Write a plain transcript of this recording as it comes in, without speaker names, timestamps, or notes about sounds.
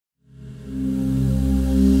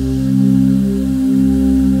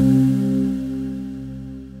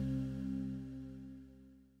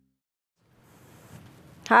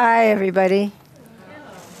Hi, everybody.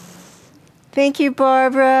 Thank you,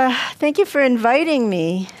 Barbara. Thank you for inviting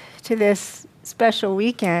me to this special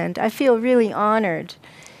weekend. I feel really honored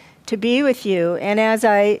to be with you. And as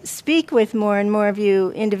I speak with more and more of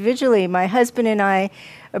you individually, my husband and I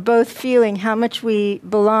are both feeling how much we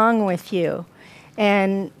belong with you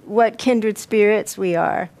and what kindred spirits we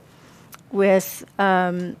are with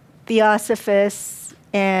Theosophists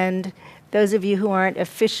and those of you who aren't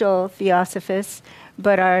official Theosophists,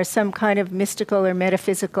 but are some kind of mystical or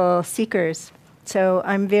metaphysical seekers. So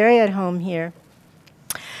I'm very at home here.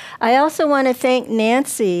 I also want to thank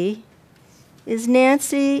Nancy. Is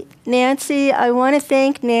Nancy? Nancy, I want to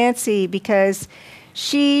thank Nancy because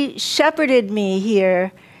she shepherded me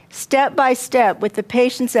here step by step with the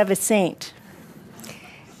patience of a saint.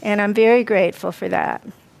 And I'm very grateful for that.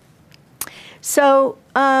 So,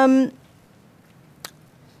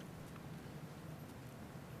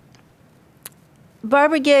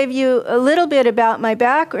 Barbara gave you a little bit about my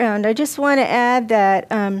background. I just want to add that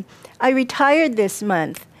I retired this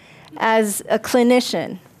month as a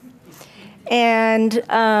clinician. And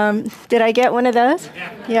did I get one of those?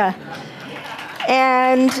 Yeah.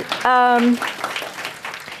 And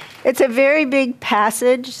it's a very big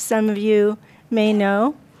passage. Some of you may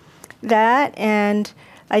know that. And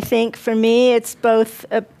I think for me, it's both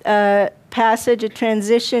a passage, a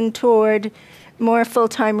transition toward more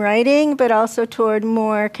full-time writing, but also toward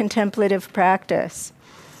more contemplative practice.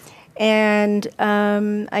 And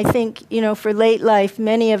I think, for late life,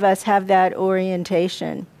 many of us have that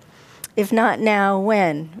orientation. If not now,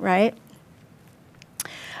 when, right?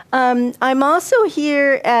 I'm also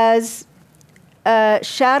here as a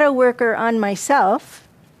shadow worker on myself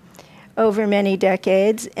over many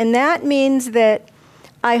decades, and that means that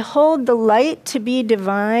I hold the light to be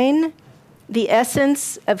divine, the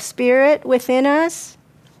essence of spirit within us,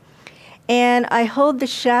 and I hold the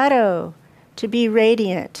shadow to be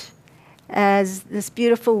radiant, as this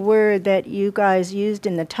beautiful word that you guys used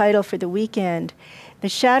in the title for the weekend. The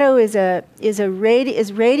shadow is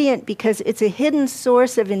radiant because it's a hidden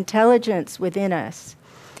source of intelligence within us,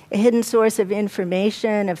 a hidden source of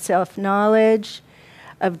information, of self-knowledge,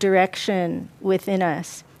 of direction within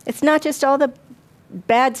us. It's not just all the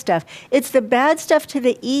bad stuff. It's the bad stuff to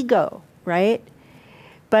the ego, right?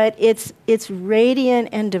 But it's radiant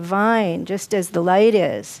and divine, just as the light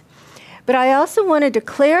is. But I also wanted to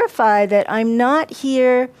clarify that I'm not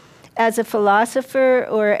here as a philosopher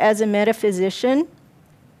or as a metaphysician.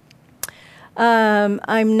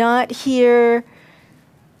 I'm not here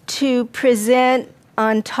to present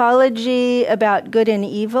ontology about good and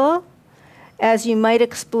evil, as you might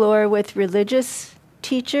explore with religious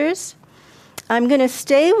teachers. I'm going to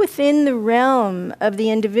stay within the realm of the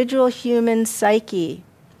individual human psyche,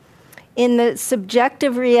 in the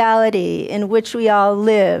subjective reality in which we all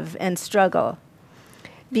live and struggle,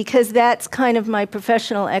 because that's kind of my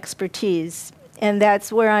professional expertise, and that's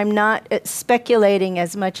where I'm not speculating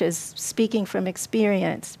as much as speaking from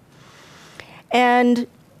experience. And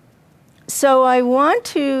so I want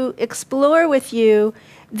to explore with you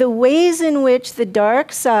the ways in which the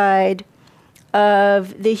dark side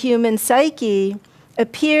of the human psyche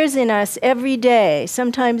appears in us every day,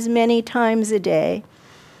 sometimes many times a day.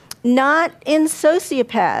 Not in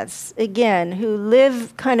sociopaths, again, who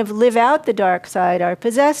live out the dark side, are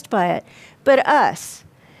possessed by it, but us,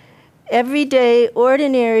 everyday,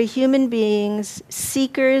 ordinary human beings,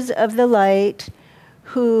 seekers of the light,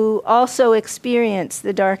 who also experience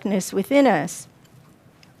the darkness within us,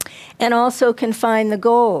 and also can find the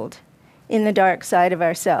gold in the dark side of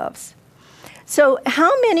ourselves. So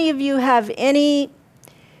how many of you have any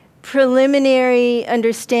preliminary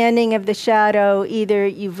understanding of the shadow? Either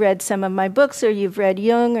you've read some of my books or you've read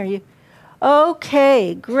Jung or you...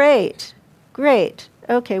 Okay, great, great.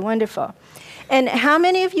 Okay, wonderful. And how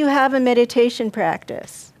many of you have a meditation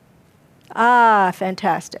practice? Ah,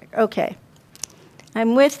 fantastic. Okay.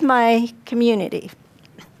 I'm with my community.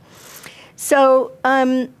 So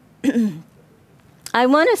I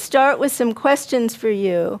want to start with some questions for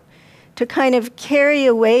you to kind of carry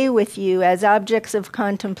away with you as objects of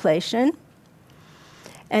contemplation.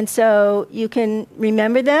 And so you can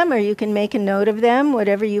remember them or you can make a note of them,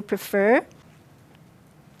 whatever you prefer.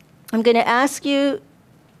 I'm going to ask you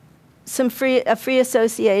a free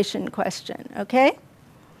association question, okay?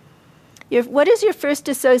 What is your first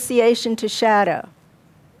association to shadow?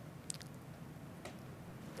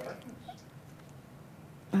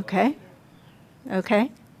 Okay.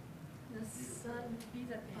 Okay.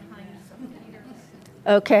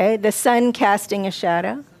 Okay, the sun casting a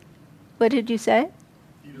shadow. What did you say?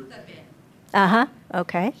 Uh-huh,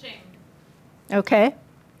 okay. Shame. Okay.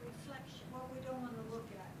 Reflection, what we don't want to look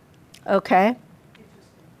at. Okay.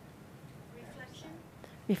 Reflection.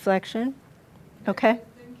 Reflection. Okay.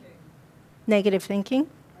 Negative thinking.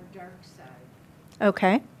 Or dark side.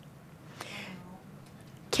 Okay.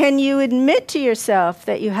 Can you admit to yourself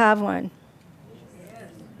that you have one? Yes.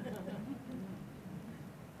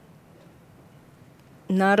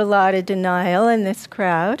 Not a lot of denial in this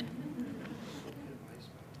crowd.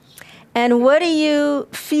 And what do you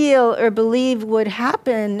feel or believe would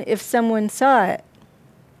happen if someone saw it?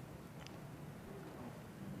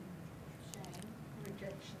 Shame.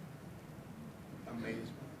 Rejection.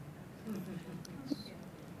 Amazement.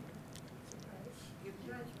 Give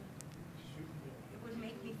judgment. It would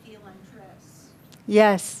make me feel undressed.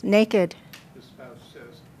 Yes, naked. The spouse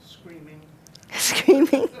says, screaming.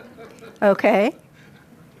 Screaming. Okay.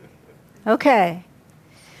 Okay.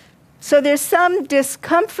 So there's some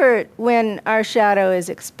discomfort when our shadow is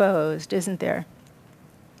exposed, isn't there?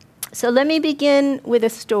 So let me begin with a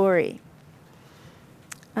story.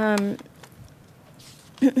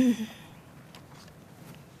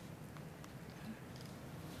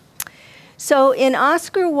 So in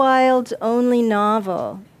Oscar Wilde's only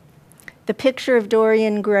novel, The Picture of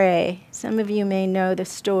Dorian Gray, some of you may know the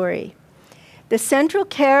story. The central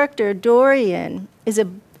character, Dorian, is a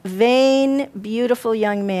vain, beautiful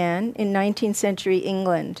young man in 19th century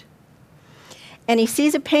England. And he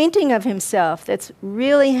sees a painting of himself that's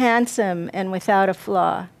really handsome and without a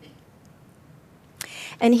flaw.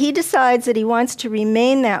 And he decides that he wants to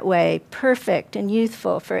remain that way, perfect and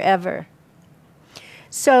youthful forever.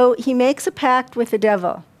 So he makes a pact with the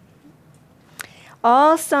devil.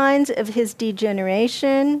 All signs of his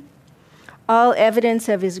degeneration, all evidence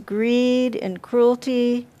of his greed and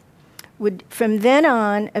cruelty would from then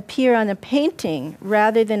on appear on a painting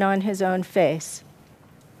rather than on his own face.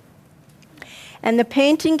 And the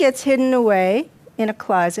painting gets hidden away in a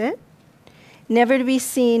closet, never to be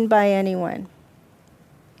seen by anyone.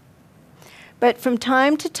 But from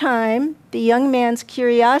time to time, the young man's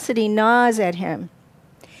curiosity gnaws at him,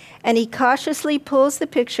 and he cautiously pulls the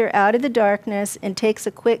picture out of the darkness and takes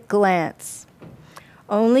a quick glance,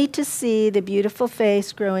 only to see the beautiful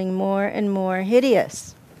face growing more and more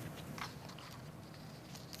hideous.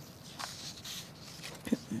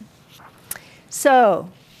 So,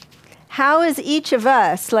 how is each of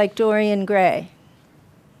us like Dorian Gray?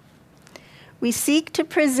 We seek to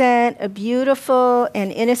present a beautiful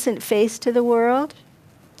and innocent face to the world,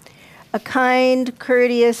 a kind,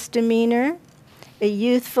 courteous demeanor, a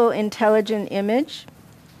youthful, intelligent image.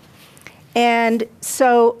 And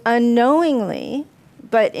so unknowingly,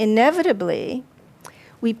 but inevitably,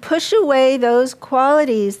 we push away those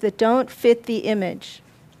qualities that don't fit the image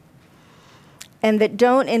and that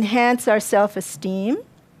don't enhance our self-esteem,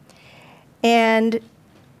 and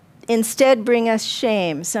instead bring us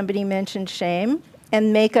shame. Somebody mentioned shame,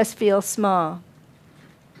 and make us feel small.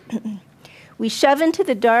 We shove into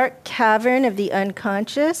the dark cavern of the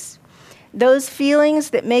unconscious those feelings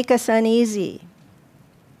that make us uneasy.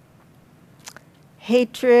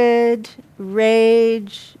 Hatred,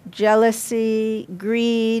 rage, jealousy,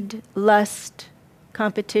 greed, lust,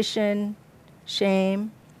 competition,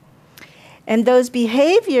 shame. And those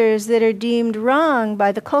behaviors that are deemed wrong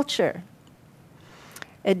by the culture.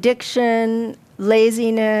 Addiction,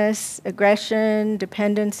 laziness, aggression,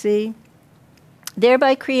 dependency,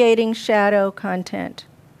 thereby creating shadow content.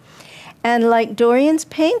 And like Dorian's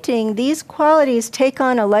painting, these qualities take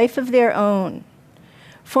on a life of their own,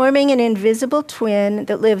 forming an invisible twin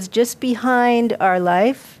that lives just behind our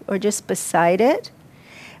life or just beside it,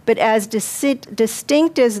 but as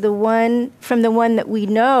distinct as the one from the one that we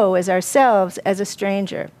know as ourselves as a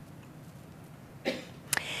stranger.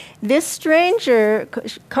 This stranger,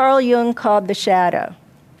 Carl Jung called the shadow.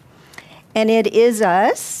 And it is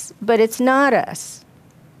us, but it's not us.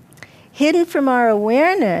 Hidden from our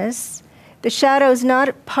awareness, the shadow is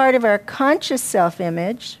not part of our conscious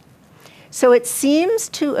self-image, so it seems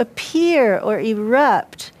to appear or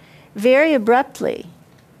erupt very abruptly,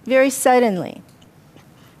 very suddenly,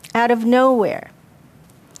 out of nowhere,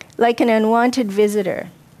 like an unwanted visitor,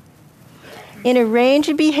 in a range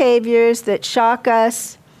of behaviors that shock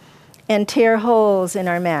us and tear holes in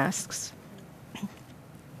our masks.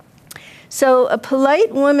 So a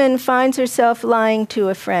polite woman finds herself lying to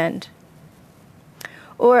a friend,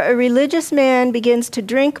 or a religious man begins to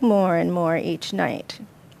drink more and more each night,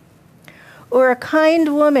 or a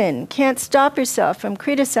kind woman can't stop herself from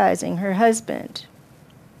criticizing her husband,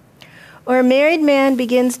 or a married man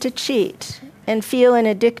begins to cheat and feel an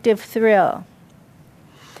addictive thrill.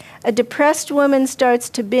 A depressed woman starts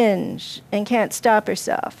to binge and can't stop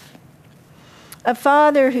herself. A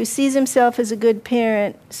father who sees himself as a good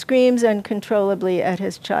parent screams uncontrollably at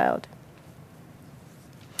his child.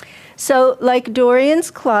 So, like Dorian's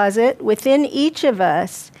closet, within each of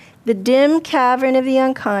us, the dim cavern of the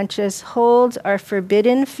unconscious holds our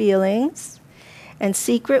forbidden feelings and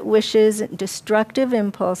secret wishes and destructive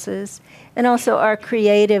impulses, and also our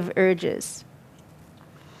creative urges.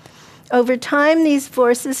 Over time, these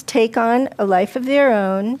forces take on a life of their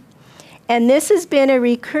own, and this has been a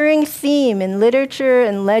recurring theme in literature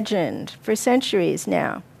and legend for centuries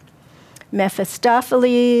now.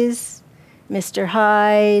 Mephistopheles, Mr.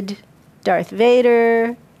 Hyde, Darth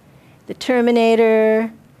Vader, the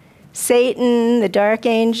Terminator, Satan, the Dark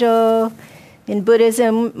Angel, in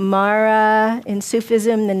Buddhism, Mara, in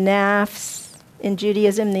Sufism, the nafs, in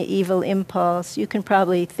Judaism, the evil impulse. You can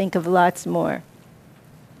probably think of lots more.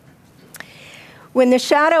 When the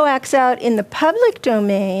shadow acts out in the public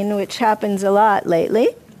domain, which happens a lot lately,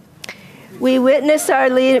 we witness our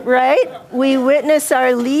We witness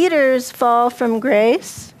our leaders fall from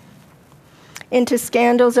grace into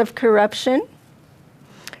scandals of corruption,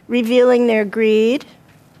 revealing their greed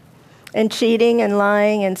and cheating and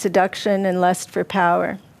lying and seduction and lust for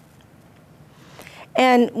power.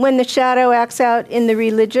 And when the shadow acts out in the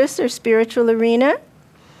religious or spiritual arena,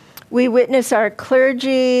 we witness our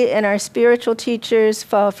clergy and our spiritual teachers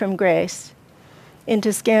fall from grace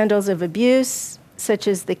into scandals of abuse, such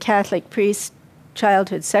as the Catholic priest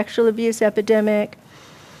childhood sexual abuse epidemic,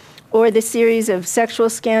 or the series of sexual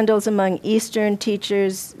scandals among Eastern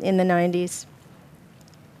teachers in the 90s.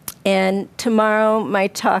 And tomorrow, my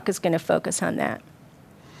talk is going to focus on that.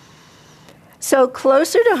 So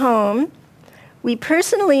closer to home, we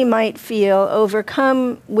personally might feel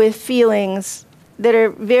overcome with feelings that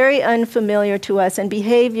are very unfamiliar to us and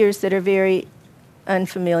behaviors that are very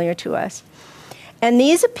unfamiliar to us. And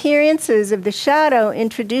these appearances of the shadow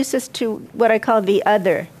introduce us to what I call the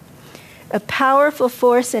other, a powerful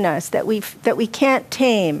force in us that we can't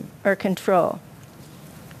tame or control.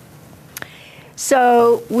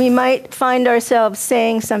 So we might find ourselves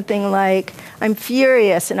saying something like, "I'm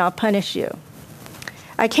furious and I'll punish you.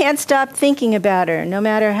 I can't stop thinking about her, no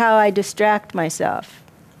matter how I distract myself.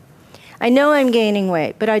 I know I'm gaining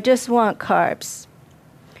weight, but I just want carbs.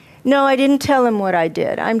 No, I didn't tell him what I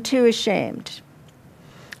did. I'm too ashamed.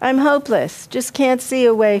 I'm hopeless, just can't see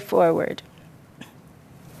a way forward."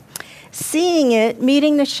 Seeing it,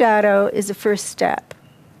 meeting the shadow, is a first step.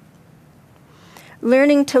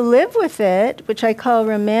 Learning to live with it, which I call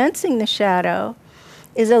romancing the shadow,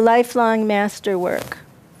 is a lifelong masterwork.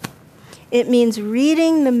 It means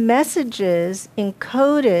reading the messages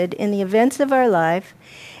encoded in the events of our life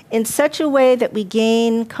in such a way that we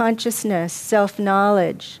gain consciousness,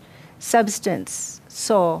 self-knowledge, substance,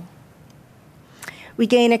 soul. We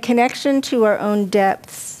gain a connection to our own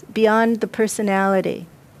depths beyond the personality,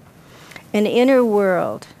 an inner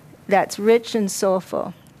world that's rich and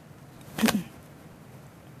soulful.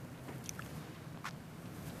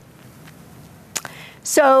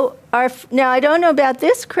 So now I don't know about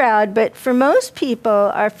this crowd, but for most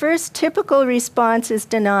people, our first typical response is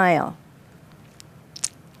denial,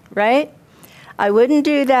 right? I wouldn't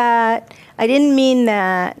do that. I didn't mean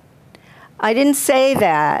that. I didn't say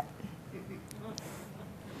that.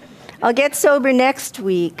 I'll get sober next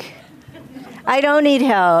week. I don't need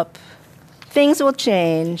help. Things will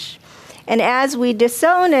change. And as we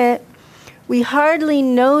disown it, we hardly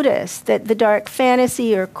notice that the dark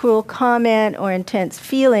fantasy or cruel comment or intense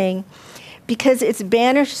feeling, because it's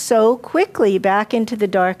banished so quickly back into the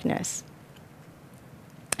darkness.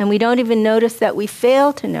 And we don't even notice that we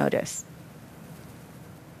fail to notice.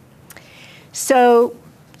 So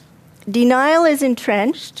denial is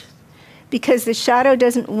entrenched because the shadow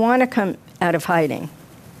doesn't want to come out of hiding.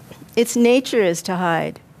 Its nature is to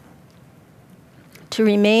hide, to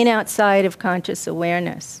remain outside of conscious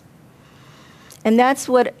awareness. And that's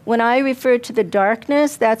what, when I refer to the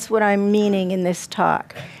darkness, that's what I'm meaning in this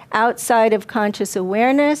talk. Outside of conscious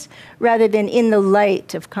awareness rather than in the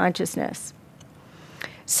light of consciousness.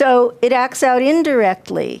 So it acts out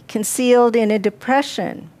indirectly, concealed in a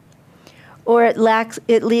depression, or it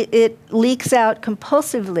leaks out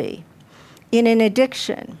compulsively in an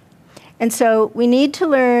addiction. And so we need to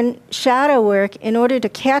learn shadow work in order to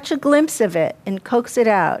catch a glimpse of it and coax it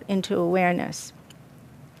out into awareness.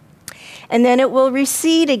 And then it will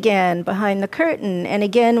recede again behind the curtain, and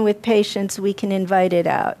again with patience we can invite it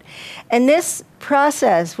out. And this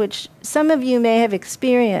process, which some of you may have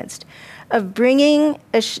experienced, of bringing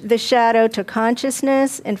the shadow to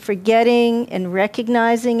consciousness and forgetting and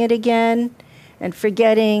recognizing it again, and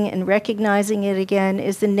forgetting and recognizing it again,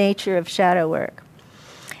 is the nature of shadow work.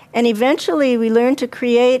 And eventually we learn to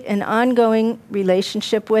create an ongoing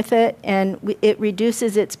relationship with it, and it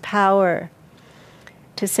reduces its power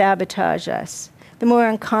to sabotage us. the more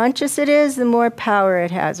unconscious it is, the more power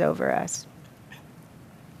it has over us.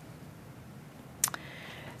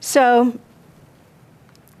 So,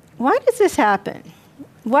 why does this happen?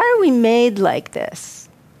 Why are we made like this?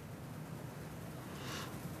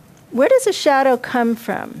 Where does a shadow come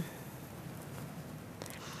from?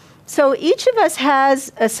 So each of us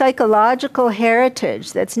has a psychological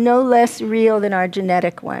heritage that's no less real than our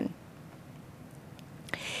genetic one.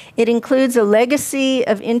 It includes a legacy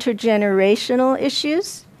of intergenerational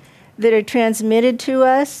issues that are transmitted to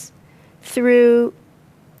us through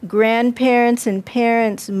grandparents' and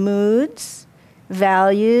parents' moods,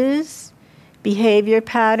 values, behavior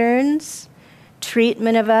patterns,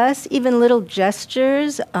 treatment of us, even little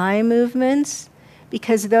gestures, eye movements,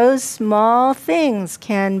 because those small things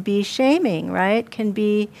can be shaming, right? Can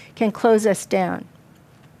close us down.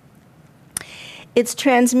 It's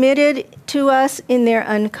transmitted to us in their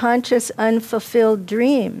unconscious, unfulfilled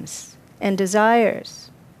dreams and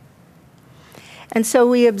desires. And so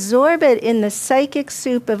we absorb it in the psychic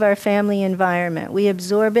soup of our family environment. We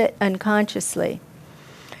absorb it unconsciously,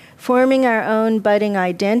 forming our own budding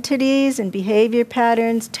identities and behavior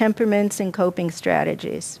patterns, temperaments, and coping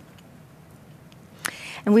strategies.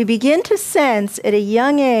 And we begin to sense at a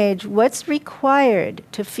young age what's required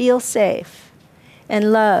to feel safe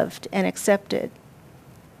and loved and accepted.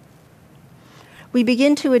 We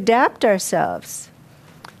begin to adapt ourselves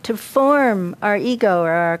to form our ego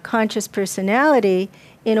or our conscious personality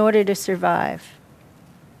in order to survive.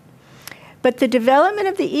 But the development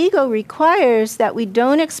of the ego requires that we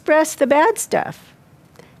don't express the bad stuff,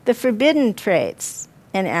 the forbidden traits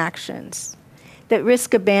and actions that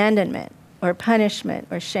risk abandonment or punishment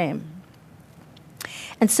or shame.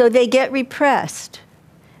 And so they get repressed,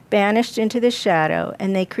 banished into the shadow,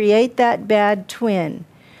 and they create that bad twin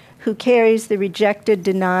who carries the rejected,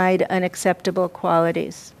 denied, unacceptable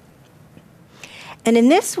qualities. And in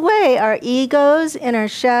this way, our egos and our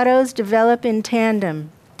shadows develop in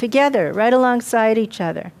tandem, together, right alongside each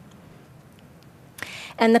other.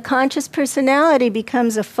 And the conscious personality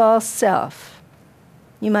becomes a false self.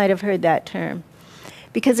 You might have heard that term.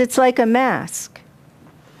 Because it's like a mask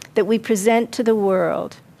that we present to the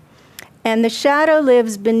world. And the shadow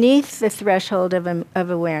lives beneath the threshold of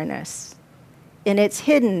awareness. And it's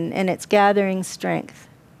hidden and it's gathering strength.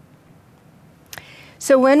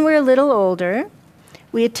 So when we're a little older,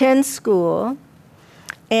 we attend school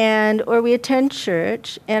or we attend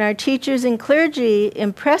church, and our teachers and clergy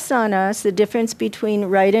impress on us the difference between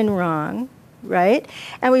right and wrong, right?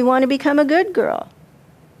 And we want to become a good girl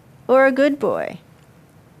or a good boy.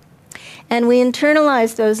 And we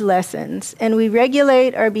internalize those lessons, and we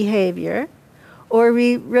regulate our behavior, or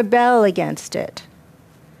we rebel against it,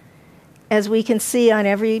 as we can see on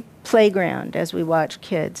every playground as we watch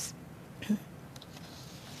kids.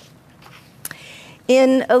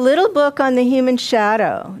 In a little book on the human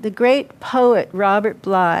shadow, the great poet Robert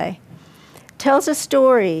Bly tells a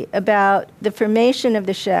story about the formation of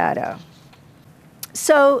the shadow.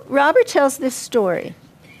 So Robert tells this story.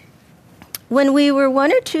 When we were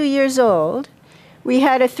 1 or 2 years old, we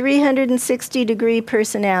had a 360-degree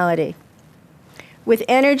personality, with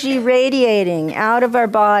energy radiating out of our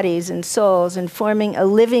bodies and souls and forming a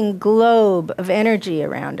living globe of energy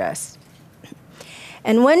around us.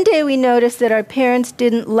 And one day we noticed that our parents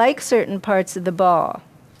didn't like certain parts of the ball.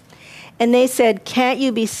 And they said, "Can't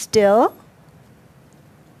you be still?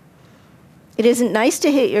 It isn't nice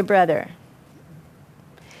to hit your brother."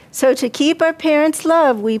 So to keep our parents'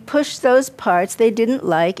 love, we pushed those parts they didn't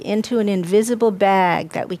like into an invisible bag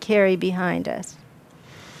that we carry behind us.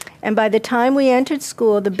 And by the time we entered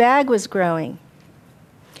school, the bag was growing,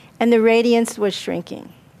 and the radiance was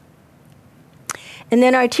shrinking. And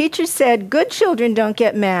then our teacher said, "Good children don't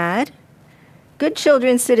get mad. Good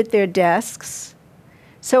children sit at their desks."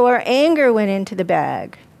 So our anger went into the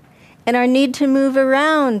bag, and our need to move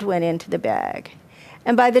around went into the bag.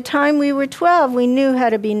 And by the time we were 12, we knew how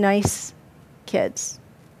to be nice kids.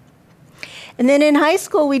 And then in high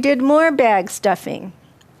school, we did more bag stuffing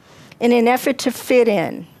in an effort to fit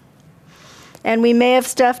in. And we may have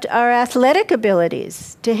stuffed our athletic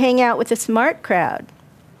abilities to hang out with a smart crowd,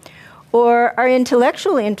 or our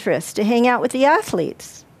intellectual interests to hang out with the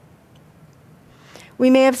athletes. We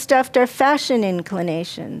may have stuffed our fashion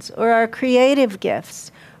inclinations, or our creative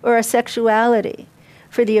gifts, or our sexuality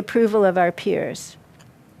for the approval of our peers.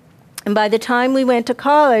 And by the time we went to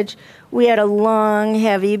college, we had a long,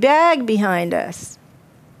 heavy bag behind us.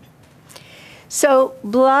 So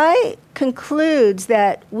Bly concludes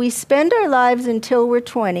that we spend our lives until we're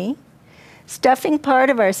 20, stuffing part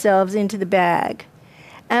of ourselves into the bag,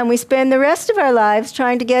 and we spend the rest of our lives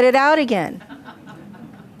trying to get it out again.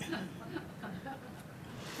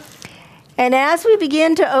 And as we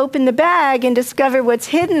begin to open the bag and discover what's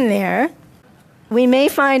hidden there, we may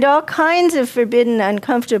find all kinds of forbidden,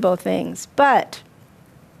 uncomfortable things, but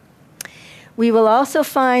we will also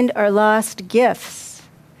find our lost gifts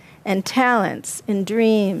and talents and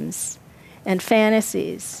dreams and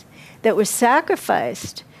fantasies that were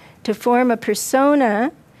sacrificed to form a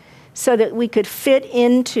persona so that we could fit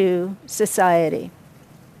into society.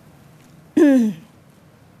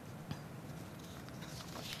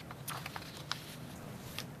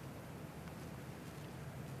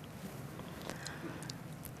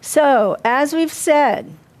 So, as we've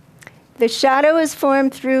said, the shadow is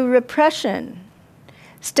formed through repression,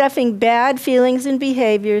 stuffing bad feelings and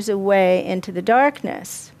behaviors away into the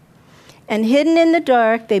darkness. And hidden in the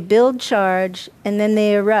dark, they build charge, and then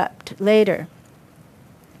they erupt later.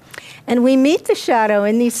 And we meet the shadow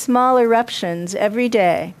in these small eruptions every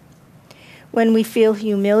day, when we feel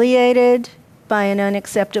humiliated by an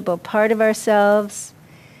unacceptable part of ourselves,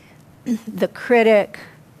 the critic,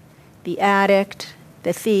 the addict,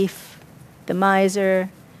 the thief, the miser,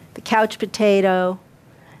 the couch potato,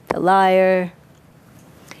 the liar.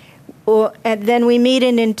 And then we meet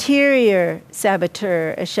an interior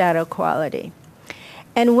saboteur, a shadow quality.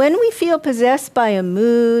 And when we feel possessed by a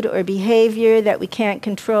mood or behavior that we can't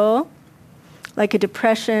control, like a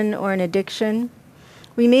depression or an addiction,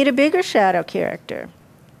 we meet a bigger shadow character.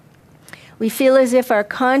 We feel as if our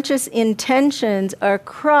conscious intentions are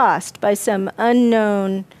crossed by some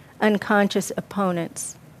unknown, unconscious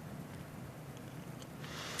opponents.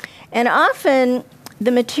 And often,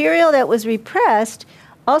 the material that was repressed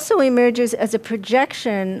also emerges as a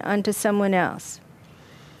projection onto someone else.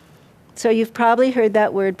 So you've probably heard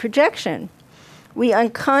that word projection. We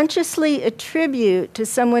unconsciously attribute to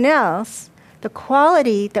someone else the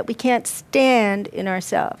quality that we can't stand in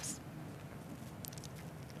ourselves.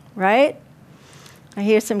 Right? I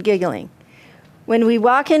hear some giggling. When we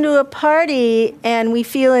walk into a party and we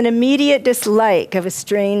feel an immediate dislike of a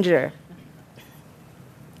stranger.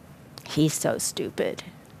 He's so stupid.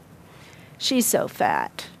 She's so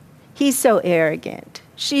fat. He's so arrogant.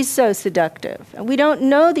 She's so seductive. And we don't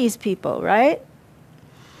know these people, right?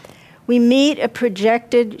 We meet a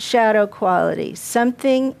projected shadow quality.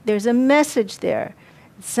 There's a message there.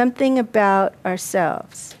 Something about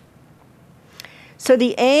ourselves. So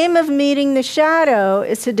the aim of meeting the shadow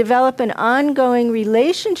is to develop an ongoing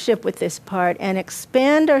relationship with this part and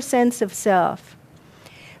expand our sense of self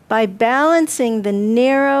by balancing the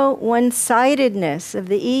narrow one-sidedness of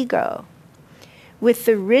the ego with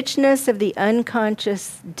the richness of the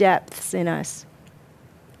unconscious depths in us.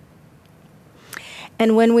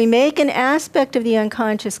 And when we make an aspect of the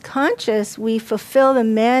unconscious conscious, we fulfill the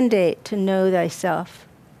mandate to know thyself.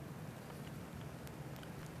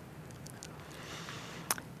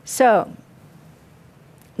 So,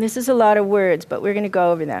 this is a lot of words, but we're going to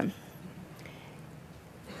go over them.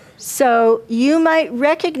 So, you might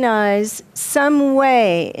recognize some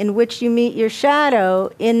way in which you meet your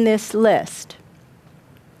shadow in this list.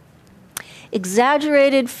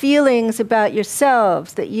 Exaggerated feelings about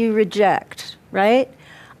yourselves that you reject, right?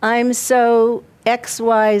 I'm so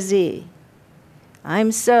XYZ.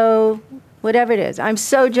 I'm so whatever it is. I'm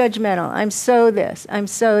so judgmental. I'm so this. I'm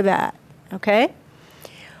so that. Okay?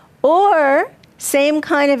 Or same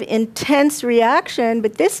kind of intense reaction,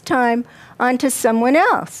 but this time onto someone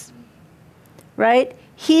else. Right?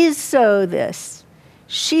 He's so this.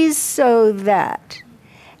 She's so that.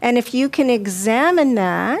 And if you can examine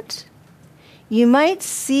that, you might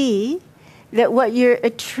see that what you're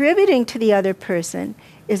attributing to the other person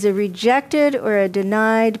is a rejected or a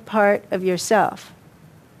denied part of yourself.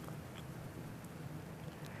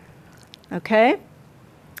 Okay?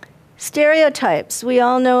 Stereotypes. We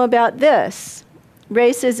all know about this.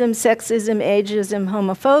 Racism, sexism, ageism,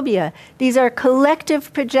 homophobia. These are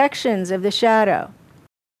collective projections of the shadow.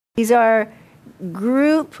 These are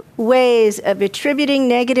group ways of attributing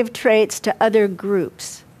negative traits to other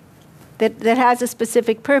groups. That has a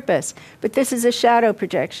specific purpose, but this is a shadow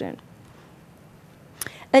projection.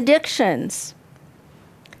 Addictions.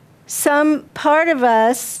 Some part of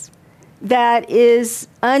us that is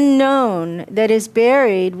unknown, that is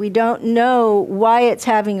buried, we don't know why it's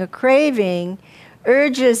having a craving,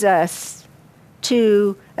 urges us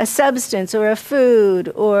to a substance or a food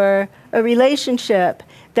or a relationship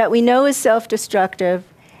that we know is self-destructive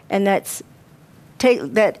and that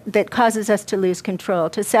causes us to lose control,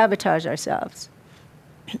 to sabotage ourselves.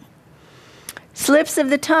 Slips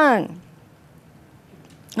of the tongue.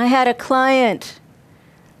 I had a client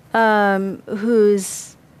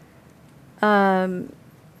who's, when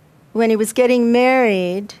he was getting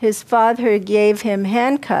married, his father gave him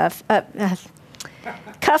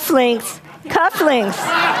cufflinks Cufflinks.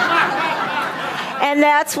 And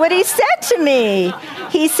that's what he said to me.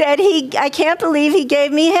 He said, I can't believe he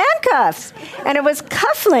gave me handcuffs. And it was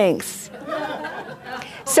cufflinks.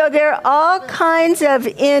 So there are all kinds of,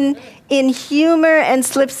 in humor and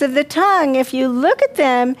slips of the tongue, if you look at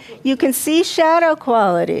them, you can see shadow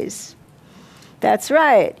qualities. That's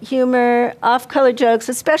right. Humor, off-color jokes,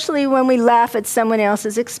 especially when we laugh at someone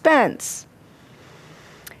else's expense.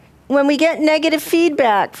 When we get negative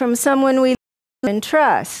feedback from someone we love and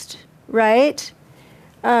trust, right?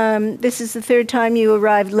 This is the third time you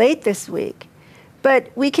arrived late this week.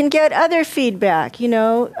 But we can get other feedback,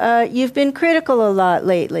 you've been critical a lot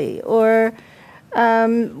lately, or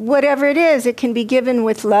whatever it is. It can be given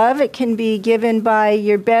with love, it can be given by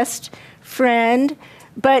your best friend,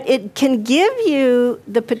 but it can give you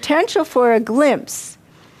the potential for a glimpse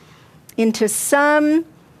into some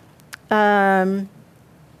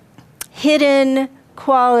hidden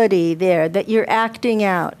quality there that you're acting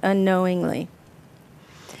out unknowingly.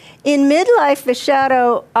 In midlife, the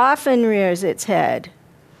shadow often rears its head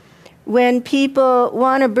when people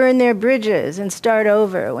want to burn their bridges and start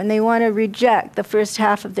over, when they want to reject the first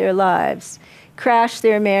half of their lives, crash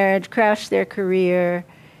their marriage, crash their career,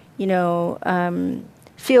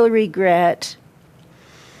 feel regret.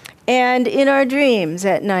 And in our dreams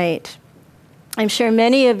at night, I'm sure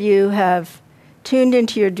many of you have tuned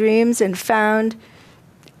into your dreams and found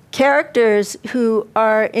characters who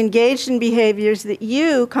are engaged in behaviors that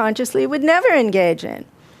you consciously would never engage in,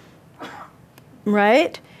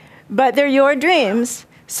 right? But they're your dreams,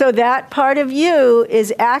 so that part of you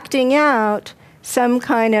is acting out some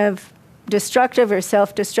kind of destructive or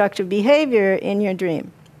self-destructive behavior in your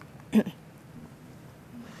dream.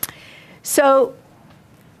 So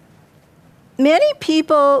many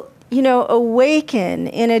people, awaken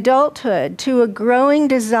in adulthood to a growing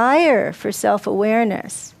desire for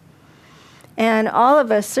self-awareness. And all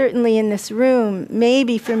of us, certainly in this room,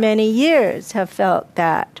 maybe for many years, have felt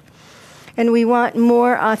that. And we want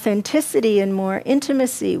more authenticity and more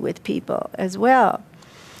intimacy with people as well.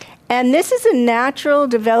 And this is a natural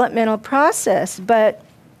developmental process, but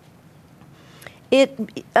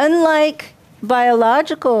unlike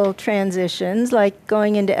biological transitions, like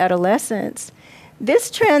going into adolescence,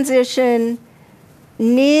 this transition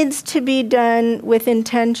needs to be done with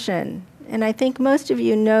intention. And I think most of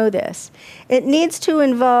you know this. It needs to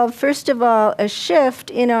involve, first of all, a shift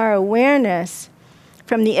in our awareness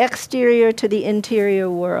from the exterior to the interior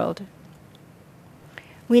world.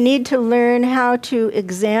 We need to learn how to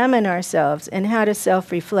examine ourselves and how to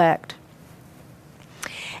self-reflect.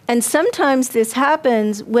 And sometimes this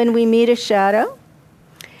happens when we meet a shadow,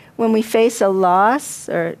 when we face a loss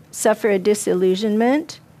or suffer a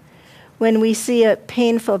disillusionment, when we see a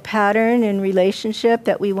painful pattern in relationship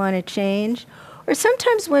that we want to change, or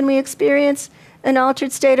sometimes when we experience an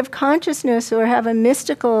altered state of consciousness or have a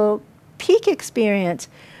mystical peak experience,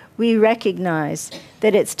 we recognize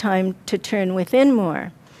that it's time to turn within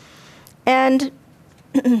more. And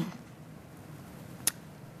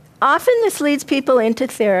often this leads people into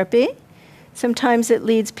therapy. Sometimes it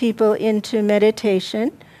leads people into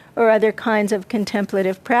meditation or other kinds of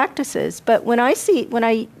contemplative practices. But when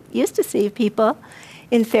I used to see people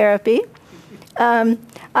in therapy,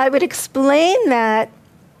 I would explain that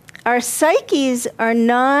our psyches are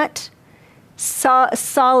not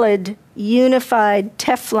solid, unified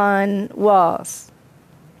Teflon walls.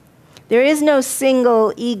 There is no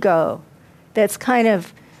single ego that's kind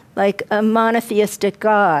of like a monotheistic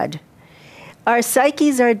God. Our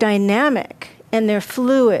psyches are dynamic and they're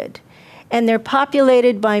fluid and they're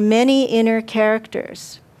populated by many inner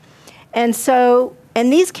characters. And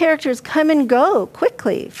these characters come and go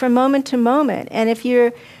quickly from moment to moment. And if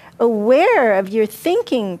you're aware of your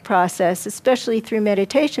thinking process, especially through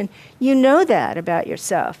meditation, you know that about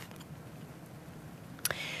yourself.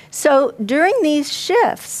 So during these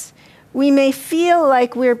shifts, we may feel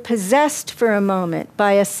like we're possessed for a moment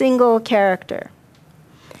by a single character.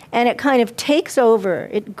 And it kind of takes over,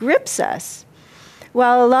 it grips us,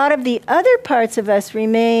 while a lot of the other parts of us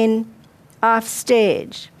remain off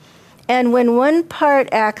stage. And when one part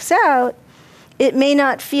acts out, it may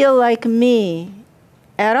not feel like me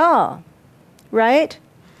at all, right?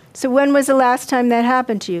 So when was the last time that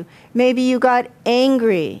happened to you? Maybe you got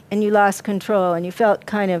angry and you lost control and you felt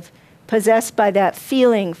kind of possessed by that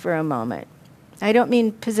feeling for a moment. I don't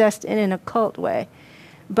mean possessed in an occult way,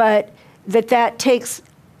 but that takes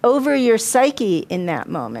over your psyche in that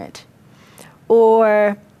moment.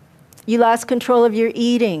 Or you lost control of your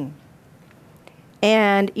eating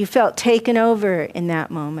and you felt taken over in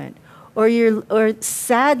that moment. Or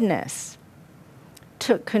sadness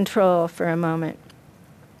took control for a moment.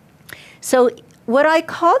 So what I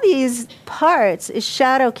call these parts is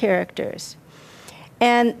shadow characters.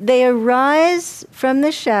 And they arise from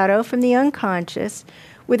the shadow, from the unconscious,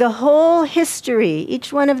 with a whole history.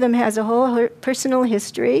 Each one of them has a whole personal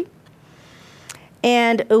history,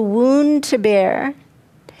 and a wound to bear,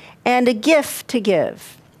 and a gift to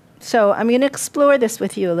give. So I'm going to explore this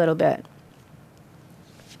with you a little bit.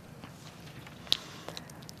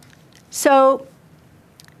 So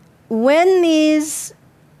when these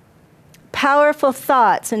powerful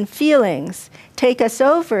thoughts and feelings take us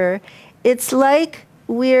over, it's like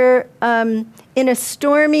we're in a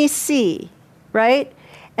stormy sea, right?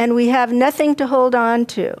 And we have nothing to hold on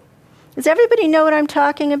to. Does everybody know what I'm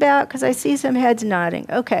talking about? Because I see some heads nodding.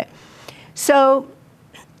 Okay. So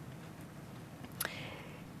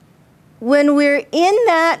when we're in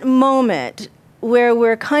that moment where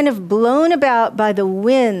we're kind of blown about by the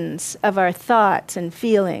winds of our thoughts and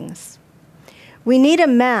feelings, we need a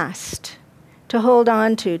mast to hold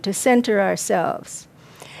on to center ourselves.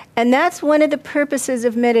 And that's one of the purposes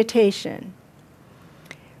of meditation.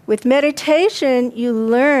 With meditation, you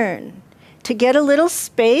learn to get a little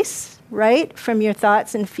space, right, from your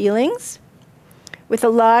thoughts and feelings. With a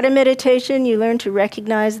lot of meditation, you learn to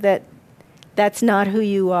recognize that that's not who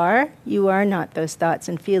you are. You are not those thoughts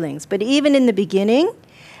and feelings. But even in the beginning,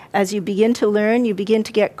 as you begin to learn, you begin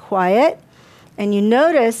to get quiet, and you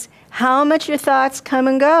notice how much your thoughts come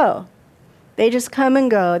and go. They just come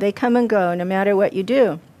and go. They come and go, no matter what you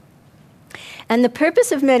do. And the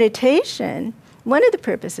purpose of meditation, one of the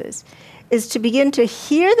purposes, is to begin to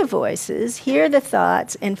hear the voices, hear the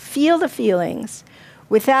thoughts, and feel the feelings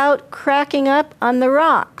without cracking up on the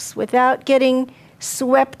rocks, without getting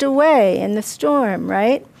swept away in the storm,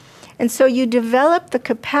 right? And so you develop the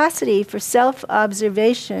capacity for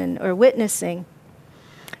self-observation or witnessing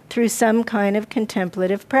through some kind of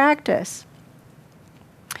contemplative practice.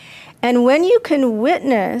 And when you can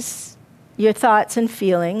witness your thoughts and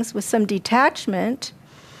feelings with some detachment,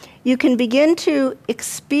 you can begin to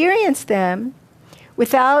experience them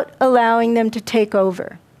without allowing them to take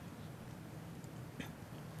over.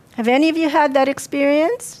 Have any of you had that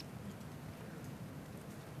experience?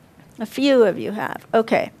 A few of you have.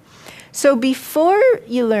 Okay. So before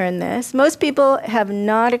you learn this, most people have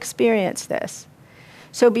not experienced this.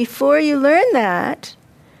 So before you learn that,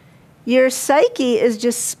 your psyche is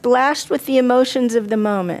just splashed with the emotions of the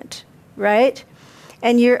moment, right?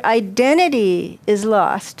 And your identity is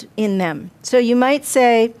lost in them. So you might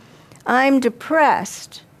say, I'm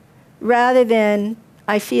depressed, rather than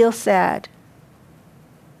I feel sad,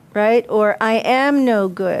 right? Or I am no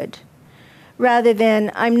good, rather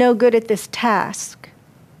than I'm no good at this task.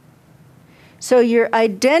 So you're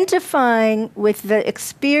identifying with the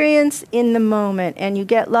experience in the moment, and you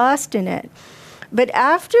get lost in it. But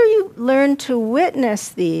after you learn to witness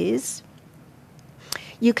these,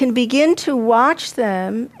 you can begin to watch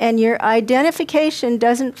them, and your identification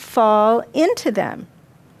doesn't fall into them.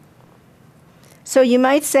 So you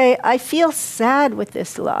might say, I feel sad with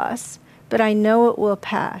this loss, but I know it will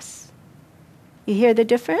pass. You hear the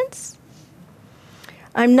difference?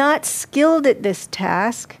 I'm not skilled at this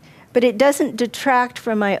task, but it doesn't detract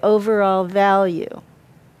from my overall value,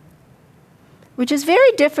 which is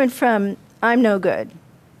very different from I'm no good,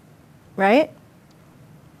 right?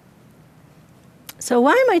 So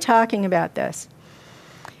why am I talking about this?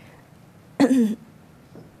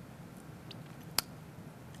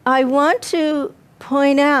 I want to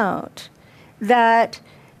point out that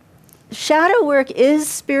shadow work is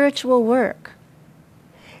spiritual work,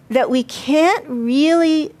 that we can't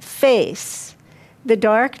really face the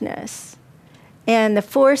darkness and the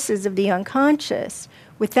forces of the unconscious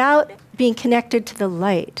without being connected to the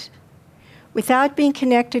light, without being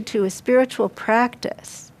connected to a spiritual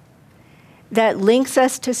practice that links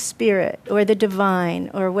us to spirit or the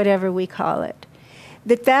divine or whatever we call it.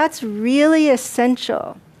 That's really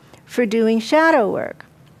essential for doing shadow work.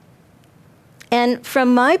 And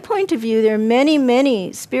from my point of view, there are many,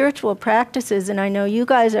 many spiritual practices, and I know you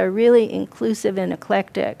guys are really inclusive and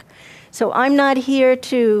eclectic. So I'm not here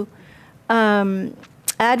to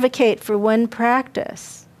advocate for one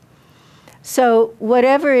practice. So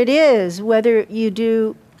whatever it is, whether you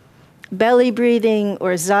do belly breathing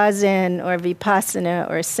or zazen or vipassana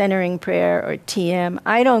or centering prayer or TM,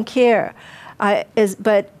 I don't care.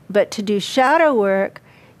 But to do shadow work,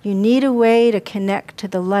 you need a way to connect to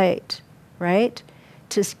the light, right?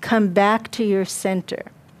 To come back to your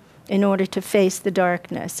center in order to face the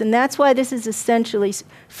darkness. And that's why this is essentially,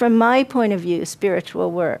 from my point of view,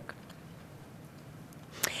 spiritual work.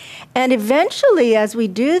 And eventually, as we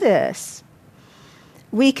do this,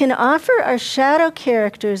 we can offer our shadow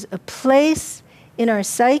characters a place in our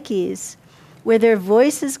psyches where their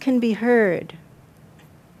voices can be heard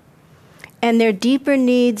and their deeper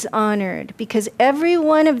needs honored. Because every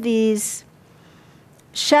one of these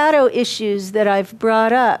shadow issues that I've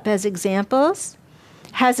brought up as examples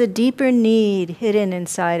has a deeper need hidden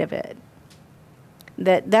inside of it.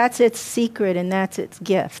 That's its secret and that's its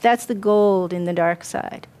gift. That's the gold in the dark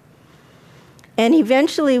side. And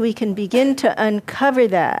eventually we can begin to uncover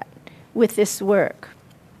that with this work.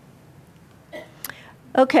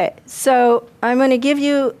 Okay, so I'm going to give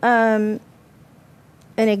you an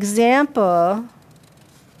example.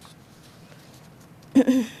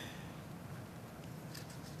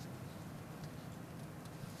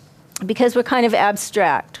 Because we're kind of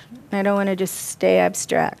abstract. I don't want to just stay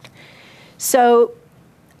abstract. So,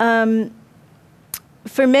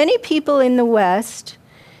 for many people in the West,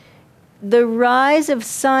 the rise of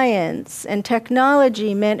science and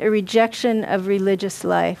technology meant a rejection of religious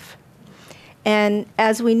life. And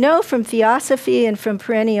as we know from Theosophy and from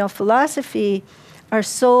perennial philosophy, our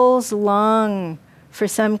souls long for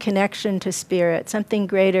some connection to spirit, something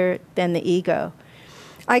greater than the ego.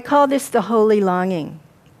 I call this the holy longing.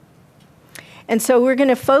 And so we're going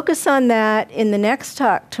to focus on that in the next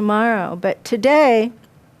talk tomorrow. But today,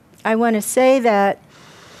 I want to say that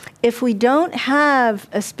if we don't have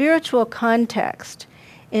a spiritual context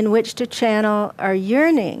in which to channel our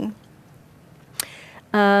yearning,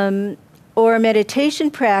 or a meditation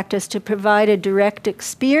practice to provide a direct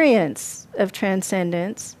experience of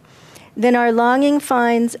transcendence, then our longing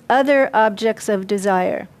finds other objects of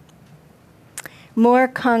desire. More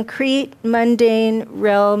concrete, mundane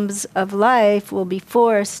realms of life will be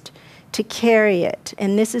forced to carry it,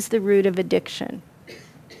 and this is the root of addiction.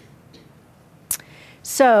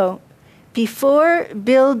 So, before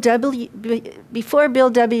Bill W.,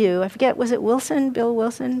 I forget, was it Wilson? Bill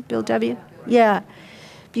Wilson? Bill W.? Yeah.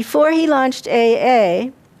 Before he launched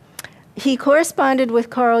AA, he corresponded with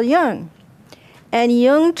Carl Jung, and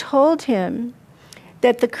Jung told him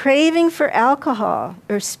that the craving for alcohol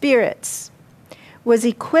or spirits was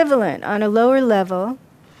equivalent on a lower level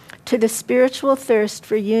to the spiritual thirst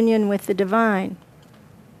for union with the divine.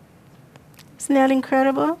 Isn't that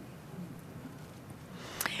incredible?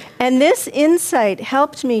 And this insight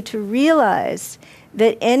helped me to realize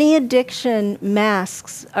that any addiction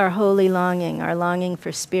masks our holy longing, our longing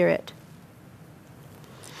for spirit.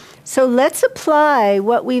 So let's apply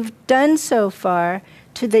what we've done so far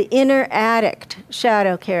to the inner addict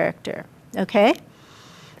shadow character, okay?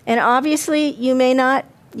 And obviously, you may not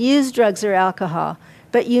use drugs or alcohol,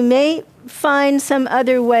 but you may find some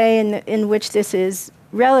other way in which this is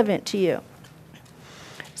relevant to you.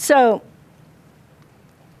 So,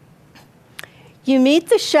 you meet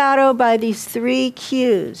the shadow by these 3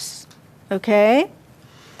 cues, okay?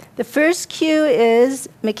 The first cue is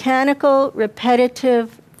mechanical,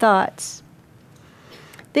 repetitive thoughts.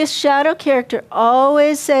 This shadow character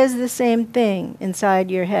always says the same thing inside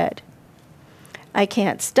your head. I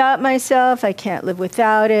can't stop myself, I can't live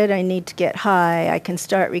without it, I need to get high, I can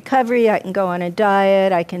start recovery, I can go on a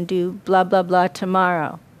diet, I can do blah, blah, blah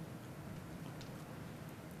tomorrow.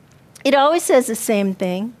 It always says the same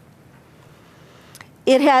thing.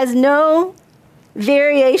 It has no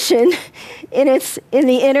variation in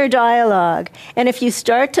the inner dialogue. And if you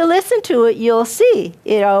start to listen to it, you'll see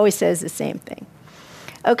it always says the same thing.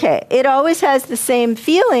 Okay, it always has the same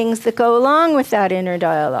feelings that go along with that inner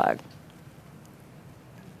dialogue.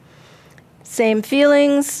 Same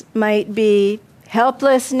feelings might be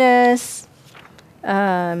helplessness,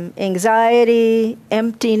 anxiety,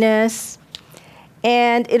 emptiness,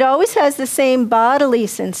 and it always has the same bodily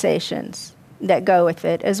sensations that go with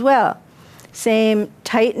it as well. Same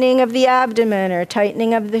tightening of the abdomen or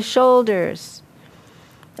tightening of the shoulders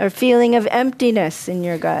or feeling of emptiness in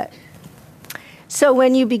your gut. So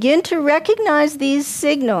when you begin to recognize these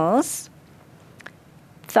signals,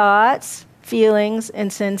 thoughts, feelings,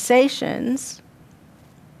 and sensations,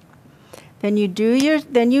 then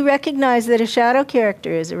you recognize that a shadow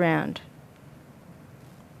character is around.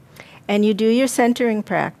 And you do your centering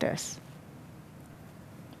practice.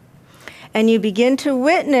 And you begin to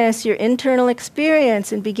witness your internal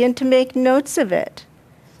experience and begin to make notes of it.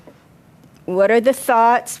 What are the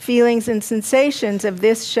thoughts, feelings, and sensations of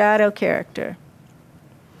this shadow character?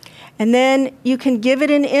 And then you can give it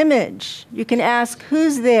an image. You can ask,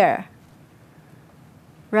 who's there?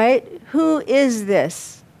 Right? Who is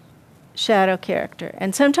this shadow character?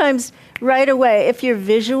 And sometimes right away, if you're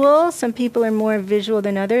visual, some people are more visual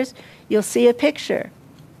than others, you'll see a picture.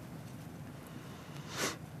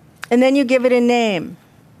 And then you give it a name.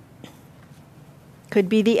 Could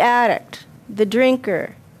be the addict, the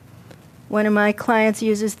drinker. One of my clients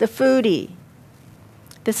uses the foodie.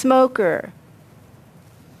 the smoker,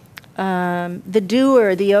 the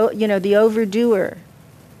doer, the overdoer.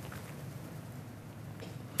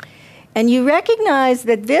 And you recognize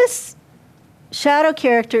that this shadow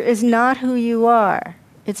character is not who you are.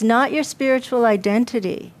 It's not your spiritual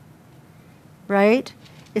identity, right?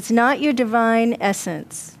 It's not your divine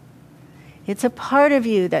essence. It's a part of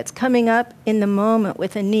you that's coming up in the moment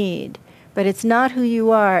with a need, but it's not who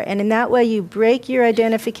you are. And in that way, you break your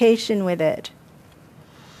identification with it.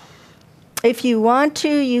 If you want to,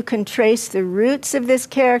 you can trace the roots of this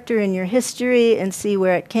character in your history and see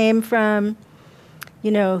where it came from. You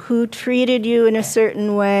know, who treated you in a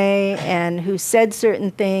certain way and who said certain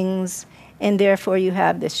things, and therefore you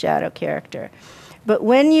have this shadow character. But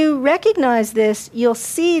when you recognize this, you'll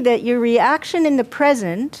see that your reaction in the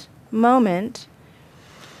present moment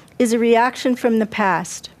is a reaction from the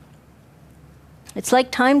past. It's like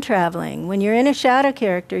time traveling. When you're in a shadow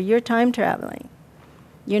character, you're time traveling.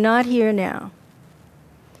 You're not here now.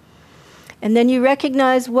 And then you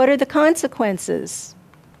recognize what are the consequences.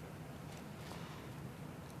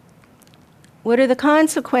 What are the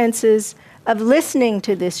consequences of listening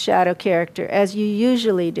to this shadow character as you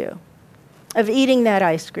usually do? Of eating that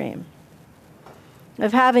ice cream,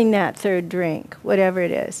 of having that third drink, whatever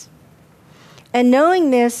it is. And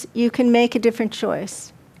knowing this, you can make a different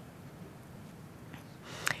choice.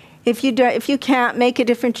 If you can't make a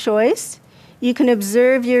different choice, you can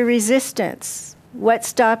observe your resistance. What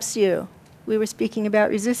stops you? We were speaking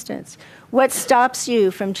about resistance. What stops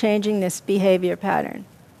you from changing this behavior pattern?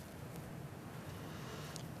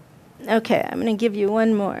 Okay, I'm going to give you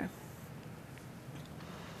one more.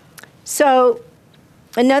 So,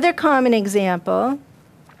 another common example.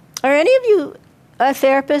 Are any of you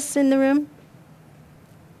therapists in the room?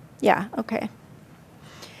 Yeah, okay.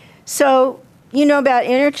 So, you know about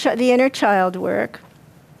the inner child work.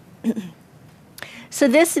 So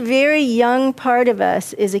this very young part of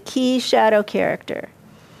us is a key shadow character.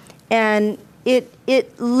 And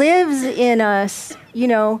it lives in us, you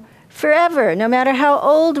know, forever. No matter how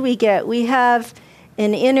old we get, we have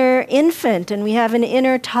an inner infant, and we have an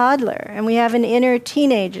inner toddler, and we have an inner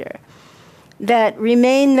teenager that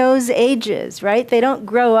remain those ages, right? They don't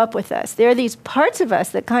grow up with us. There are these parts of us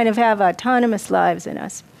that kind of have autonomous lives in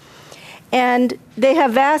us. And they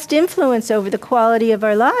have vast influence over the quality of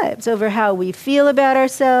our lives, over how we feel about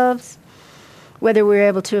ourselves, whether we're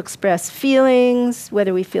able to express feelings,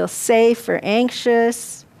 whether we feel safe or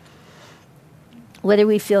anxious, whether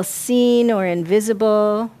we feel seen or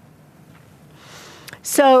invisible.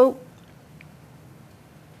 So,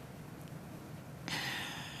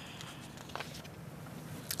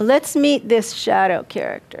 let's meet this shadow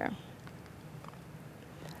character.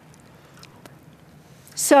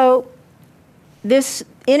 So, this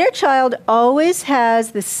inner child always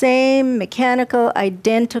has the same mechanical,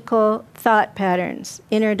 identical thought patterns,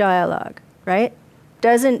 inner dialogue, right?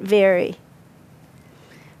 Doesn't vary.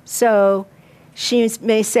 So she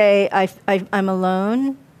may say, I'm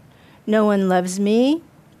alone, no one loves me,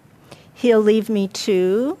 he'll leave me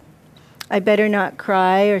too, I better not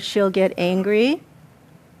cry or she'll get angry.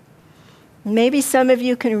 Maybe some of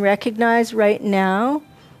you can recognize right now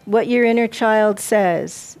what your inner child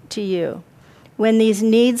says to you when these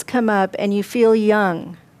needs come up and you feel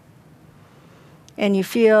young and you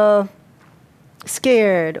feel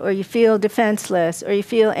scared or you feel defenseless or you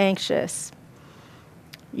feel anxious.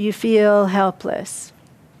 You feel helpless.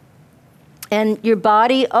 And your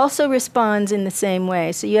body also responds in the same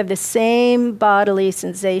way. So you have the same bodily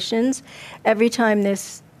sensations every time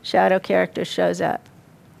this shadow character shows up.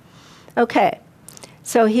 Okay,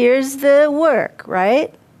 so here's the work,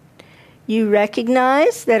 right? You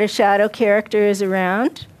recognize that a shadow character is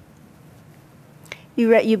around.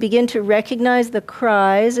 You begin to recognize the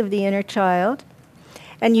cries of the inner child.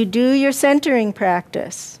 And you do your centering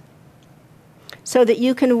practice so that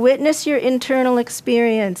you can witness your internal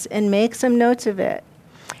experience and make some notes of it.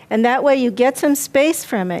 And that way you get some space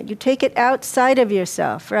from it. You take it outside of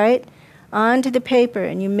yourself, right? Onto the paper,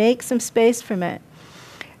 and you make some space from it.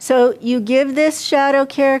 So you give this shadow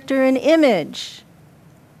character an image.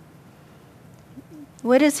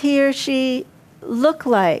 What does he or she look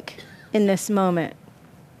like in this moment?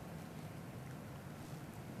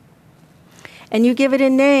 And you give it a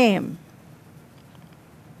name.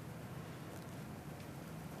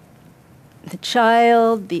 The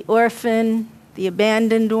child, the orphan, the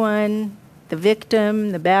abandoned one, the victim,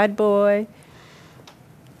 the bad boy.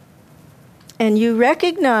 And you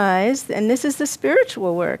recognize, and this is the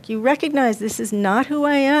spiritual work, you recognize this is not who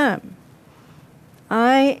I am.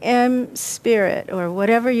 I am spirit, or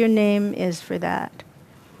whatever your name is for that,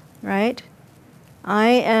 right? I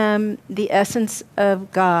am the essence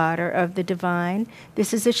of God or of the divine.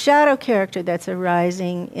 This is a shadow character that's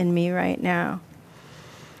arising in me right now.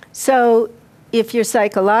 So if you're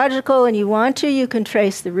psychological and you want to, you can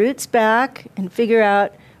trace the roots back and figure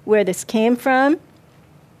out where this came from.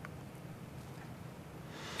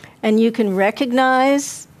 And you can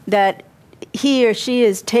recognize that he or she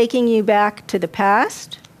is taking you back to the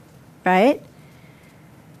past, right?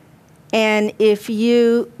 And if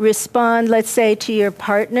you respond, let's say, to your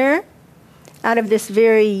partner out of this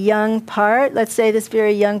very young part, let's say this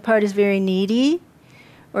very young part is very needy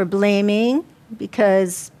or blaming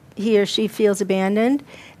because he or she feels abandoned,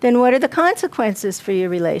 then what are the consequences for your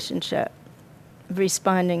relationship of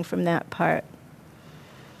responding from that part?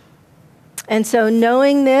 And so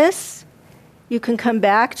knowing this, you can come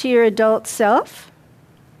back to your adult self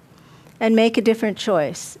and make a different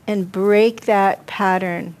choice and break that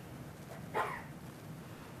pattern.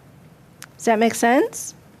 Does that make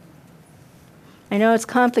sense? I know it's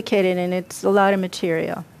complicated and it's a lot of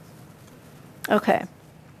material. Okay.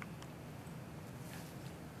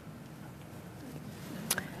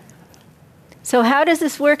 So how does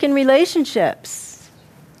this work in relationships?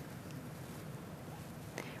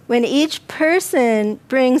 When each person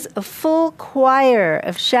brings a full choir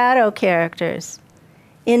of shadow characters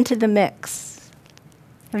into the mix.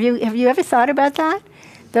 Have you ever thought about that?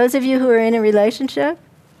 Those of you who are in a relationship?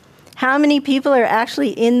 How many people are actually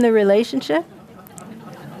in the relationship?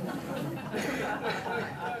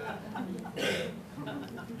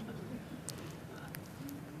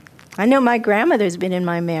 I know my grandmother's been in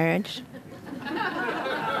my marriage.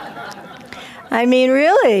 I mean,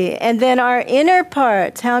 really. And then our inner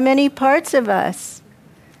parts, how many parts of us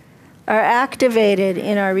are activated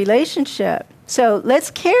in our relationship? So let's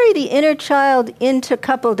carry the inner child into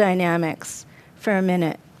couple dynamics for a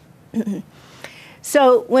minute.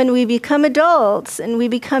 So when we become adults and we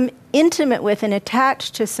become intimate with and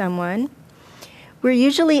attached to someone, we're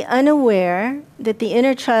usually unaware that the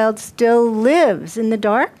inner child still lives in the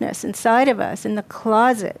darkness inside of us, in the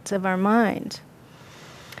closets of our mind.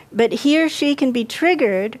 But he or she can be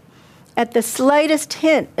triggered at the slightest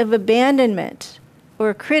hint of abandonment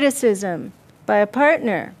or criticism by a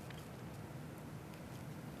partner.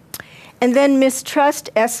 And then mistrust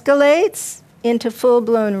escalates into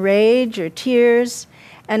full-blown rage or tears,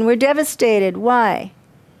 and we're devastated. Why?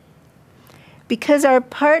 Because our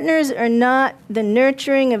partners are not the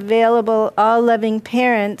nurturing, available, all-loving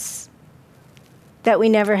parents that we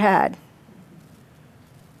never had.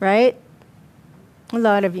 Right? A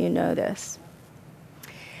lot of you know this.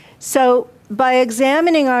 So by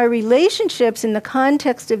examining our relationships in the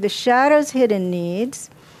context of the shadow's hidden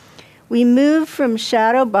needs, we move from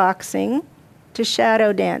shadow boxing to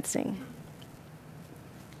shadow dancing.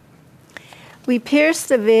 We pierce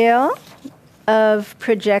the veil of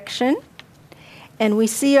projection, and we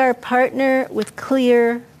see our partner with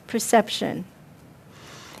clear perception.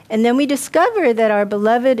 And then we discover that our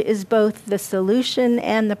beloved is both the solution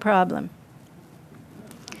and the problem.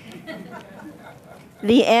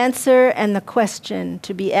 The answer and the question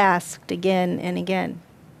to be asked again and again.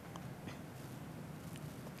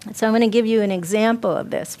 So I'm going to give you an example of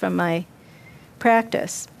this from my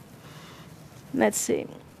practice. Let's see.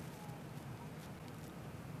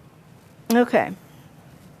 Okay.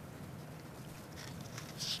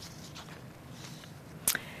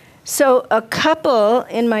 So a couple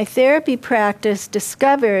in my therapy practice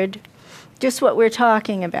discovered just what we're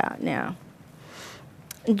talking about now.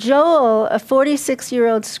 Joel, a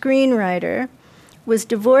 46-year-old screenwriter, was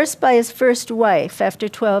divorced by his first wife after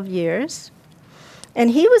 12 years.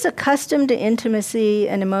 And he was accustomed to intimacy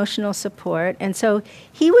and emotional support. And so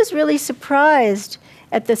he was really surprised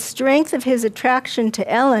at the strength of his attraction to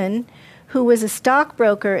Ellen, who was a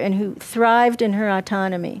stockbroker and who thrived in her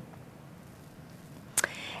autonomy.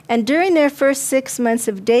 And during their first 6 months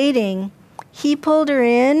of dating, he pulled her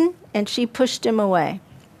in and she pushed him away.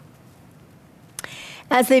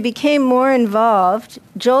 As they became more involved,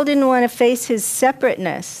 Joel didn't want to face his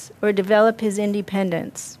separateness or develop his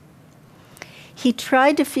independence. He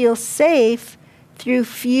tried to feel safe through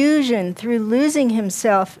fusion, through losing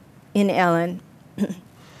himself in Ellen.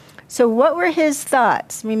 So what were his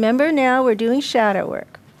thoughts? Remember, now we're doing shadow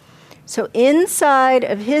work. So inside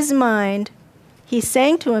of his mind, he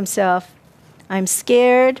sang to himself, I'm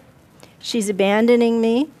scared, she's abandoning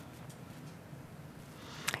me.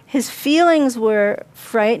 His feelings were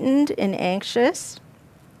frightened and anxious.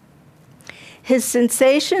 His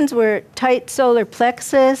sensations were tight solar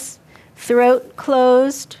plexus, throat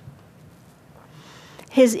closed.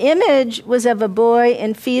 His image was of a boy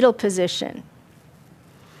in fetal position.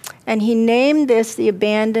 And he named this the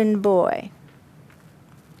abandoned boy.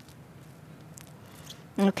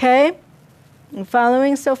 Okay? You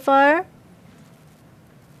following so far?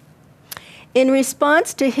 In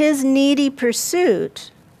response to his needy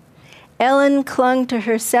pursuit, Ellen clung to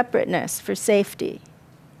her separateness for safety,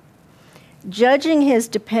 judging his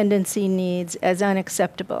dependency needs as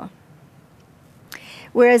unacceptable.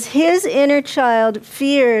 Whereas his inner child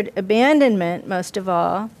feared abandonment most of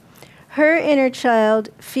all, her inner child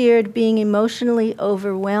feared being emotionally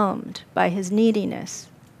overwhelmed by his neediness.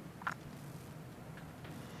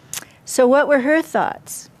 So what were her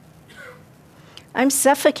thoughts? I'm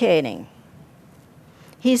suffocating.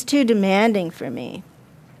 He's too demanding for me.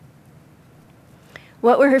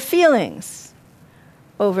 What were her feelings?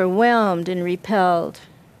 Overwhelmed and repelled.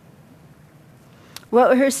 What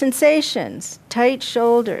were her sensations? Tight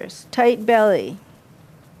shoulders, tight belly.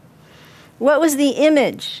 What was the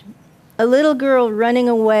image? A little girl running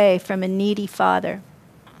away from a needy father.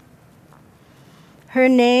 Her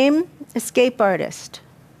name, escape artist.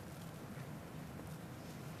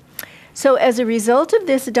 So as a result of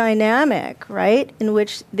this dynamic, right, in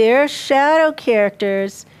which their shadow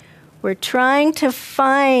characters were trying to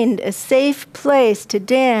find a safe place to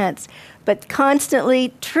dance, but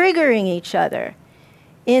constantly triggering each other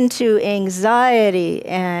into anxiety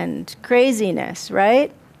and craziness,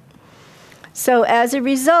 right? So as a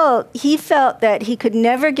result, he felt that he could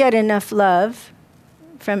never get enough love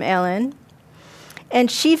from Ellen,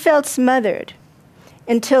 and she felt smothered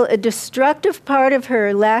until a destructive part of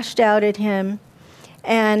her lashed out at him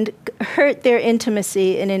and hurt their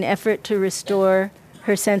intimacy in an effort to restore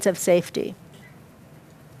her sense of safety.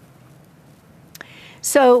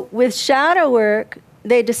 So with shadow work,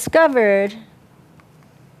 they discovered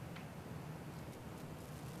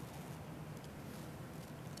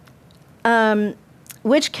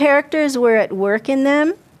which characters were at work in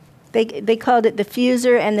them. They called it the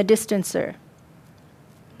fuser and the distancer.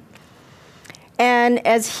 And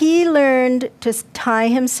as he learned to tie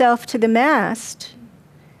himself to the mast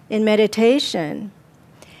in meditation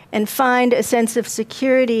and find a sense of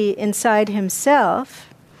security inside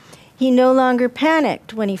himself, he no longer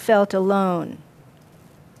panicked when he felt alone.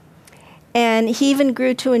 And he even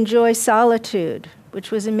grew to enjoy solitude, which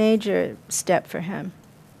was a major step for him.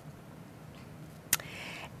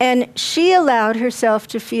 And she allowed herself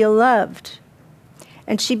to feel loved.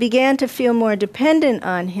 And she began to feel more dependent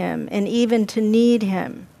on him and even to need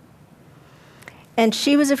him. And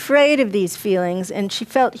she was afraid of these feelings and she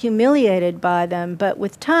felt humiliated by them. But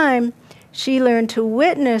with time, she learned to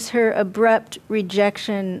witness her abrupt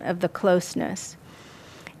rejection of the closeness.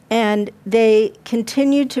 And they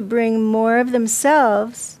continued to bring more of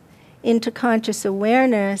themselves into conscious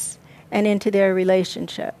awareness and into their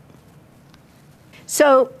relationship.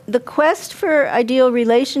 So the quest for ideal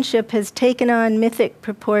relationship has taken on mythic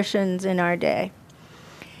proportions in our day.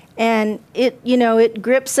 And it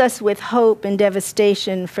grips us with hope and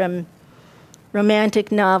devastation from romantic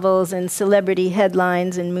novels and celebrity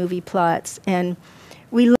headlines and movie plots. And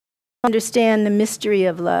we understand the mystery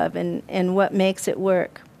of love and what makes it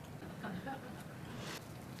work.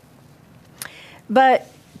 But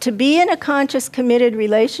to be in a conscious, committed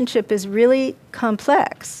relationship is really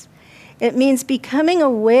complex. It means becoming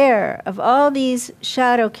aware of all these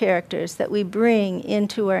shadow characters that we bring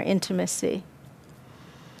into our intimacy.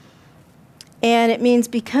 And it means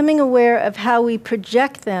becoming aware of how we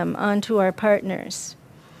project them onto our partners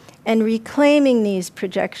and reclaiming these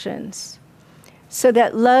projections so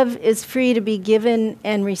that love is free to be given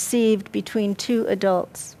and received between two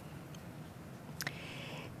adults.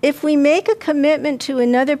 If we make a commitment to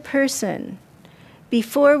another person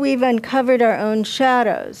before we've uncovered our own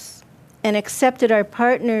shadows and accepted our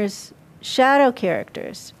partner's shadow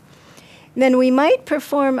characters, then we might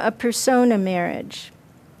perform a persona marriage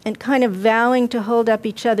and kind of vowing to hold up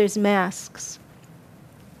each other's masks.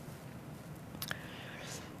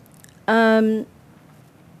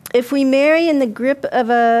 If we marry in the grip of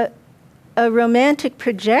a romantic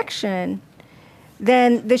projection,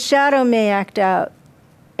 then the shadow may act out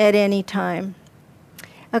at any time.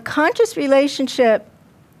 A conscious relationship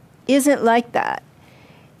isn't like that.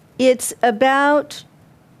 It's about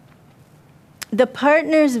the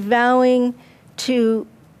partners vowing to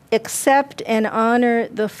accept and honor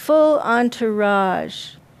the full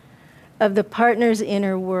entourage of the partner's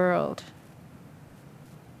inner world.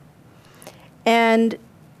 And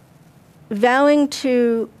vowing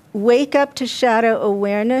to wake up to shadow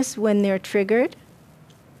awareness when they're triggered.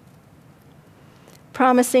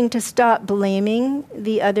 Promising to stop blaming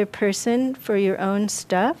the other person for your own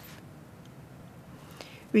stuff.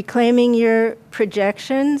 Reclaiming your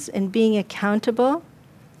projections and being accountable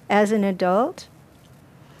as an adult.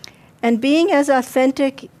 and being as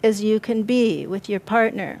authentic as you can be with your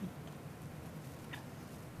partner.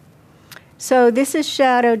 So this is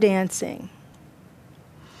shadow dancing.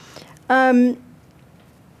 And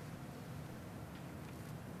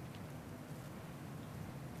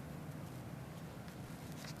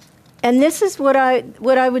this is what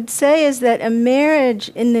I would say is that a marriage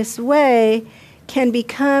in this way can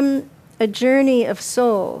become a journey of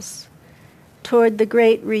souls toward the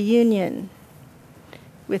great reunion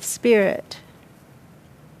with spirit.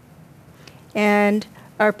 And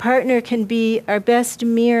our partner can be our best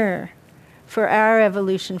mirror for our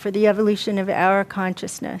evolution, for the evolution of our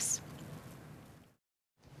consciousness.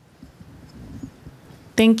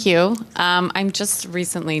 Thank you. I'm just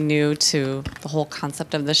recently new to the whole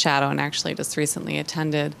concept of the shadow, and actually just recently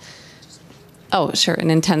attended,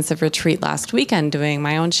 an intensive retreat last weekend doing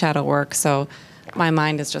my own shadow work. So my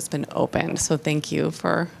mind has just been opened. So thank you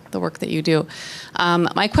for the work that you do.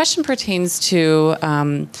 My question pertains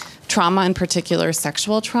to trauma, in particular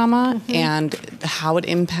sexual trauma, and how it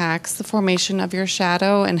impacts the formation of your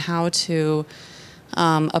shadow, and how to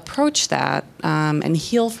approach that and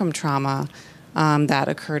heal from trauma that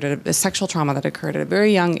occurred at sexual trauma that occurred at a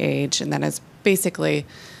very young age, and that has basically,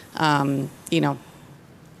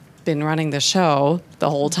 been running the show the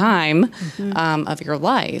whole time of your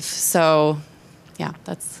life. So, yeah,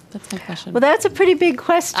 that's my question. Well, that's a pretty big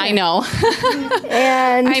question. I know.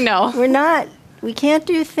 And I know. We can't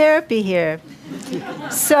do therapy here.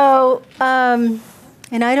 So, and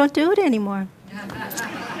I don't do it anymore.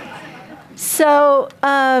 So,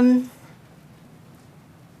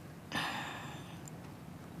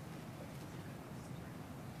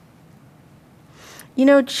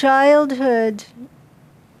 childhood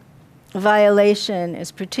violation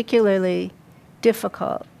is particularly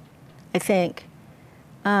difficult, I think.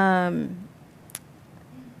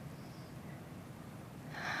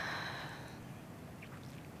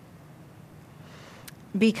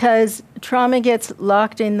 Because trauma gets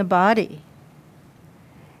locked in the body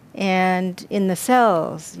and in the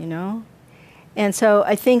cells, And so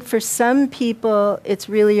I think for some people, it's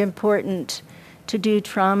really important to do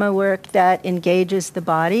trauma work that engages the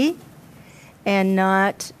body and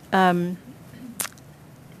not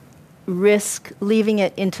risk leaving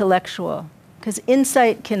it intellectual, because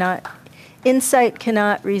insight cannot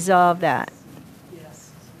resolve that.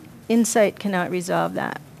 Yes. Insight cannot resolve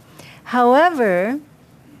that. However,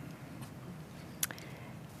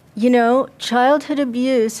 childhood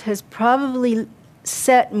abuse has probably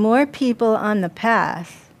set more people on the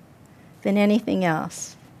path than anything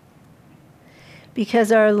else.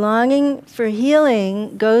 Because our longing for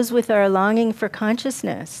healing goes with our longing for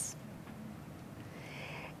consciousness.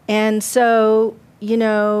 And so,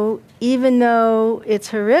 even though it's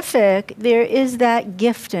horrific, there is that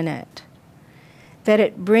gift in it, that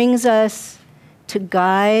it brings us to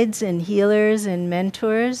guides and healers and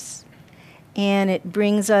mentors, and it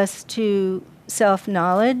brings us to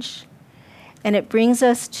self-knowledge, and it brings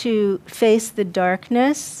us to face the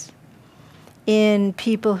darkness in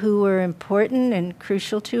people who were important and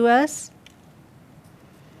crucial to us.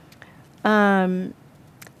 In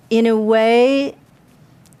a way,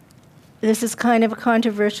 this is kind of a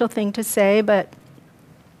controversial thing to say, but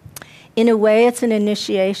in a way it's an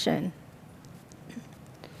initiation.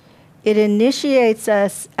 It initiates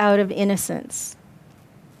us out of innocence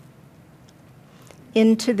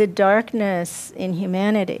into the darkness in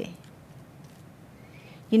humanity.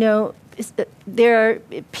 There are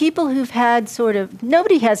people who've had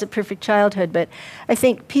nobody has a perfect childhood, but I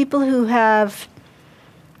think people who have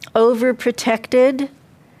overprotected,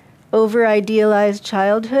 over-idealized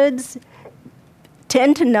childhoods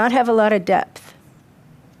tend to not have a lot of depth.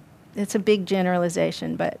 It's a big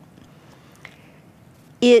generalization, but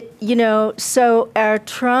so our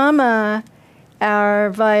trauma,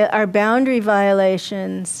 our boundary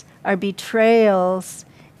violations, our betrayals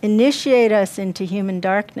initiate us into human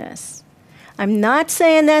darkness. I'm not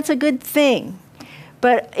saying that's a good thing,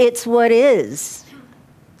 but it's what is.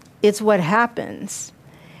 It's what happens.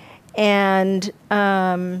 And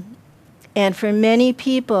for many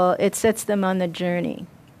people, it sets them on the journey.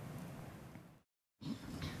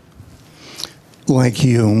 Like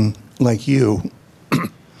you,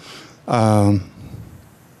 I'm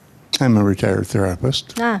a retired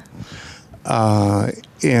therapist.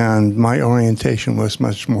 And my orientation was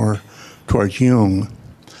much more toward Jung.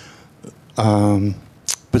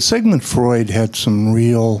 But Sigmund Freud had some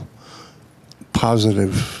real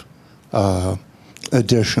positive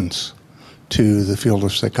additions to the field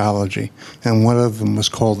of psychology, and one of them was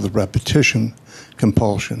called the repetition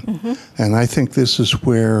compulsion. And I think this is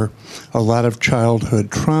where a lot of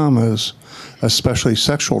childhood traumas, especially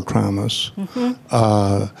sexual traumas,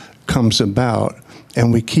 comes about.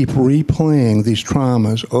 And we keep replaying these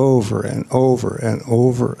traumas over and over and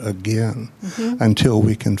over again until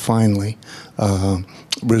we can finally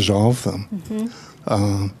resolve them.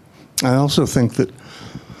 I also think that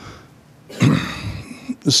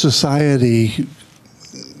society,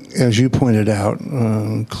 as you pointed out,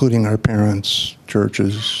 including our parents,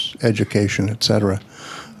 churches, education, etc.,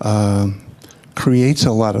 creates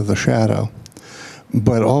a lot of the shadow,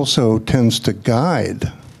 but also tends to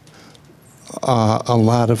guide a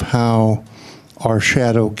lot of how our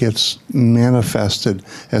shadow gets manifested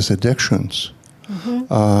as addictions.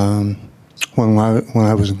 When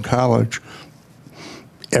I was in college,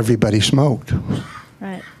 everybody smoked.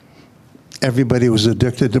 Right. Everybody was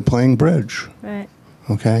addicted to playing bridge. Right.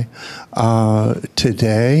 Okay?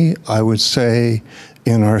 Today, I would say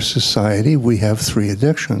in our society, we have 3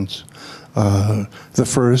 addictions. The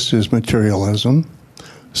first is materialism,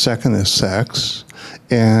 second is sex,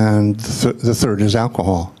 and the third is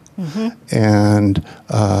alcohol. And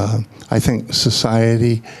I think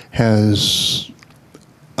society has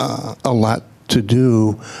a lot to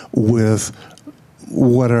do with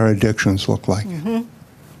what our addictions look like.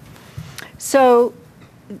 So,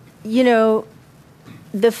 you know,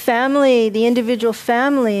 the family, the individual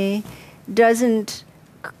family, doesn't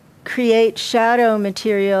create shadow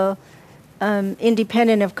material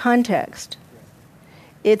independent of context.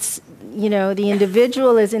 It's, you know, the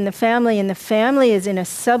individual is in the family, and the family is in a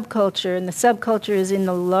subculture, and the subculture is in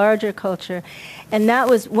the larger culture. And that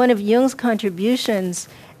was one of Jung's contributions,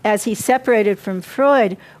 as he separated from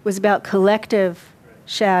Freud, was about collective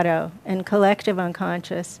shadow and collective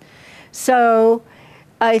unconscious. So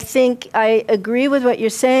I think I agree with what you're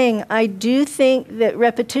saying. I do think that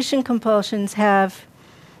repetition compulsions have,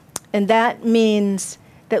 and that means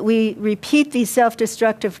that we repeat these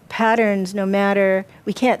self-destructive patterns no matter,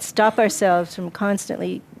 we can't stop ourselves from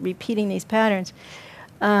constantly repeating these patterns,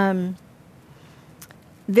 that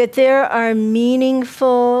there are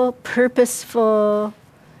meaningful, purposeful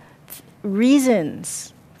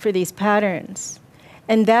reasons for these patterns.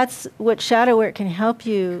 And that's what shadow work can help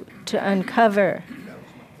you to uncover.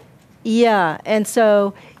 Yeah, and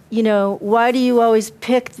so, you know, why do you always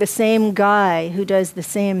pick the same guy who does the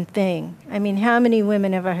same thing? I mean, how many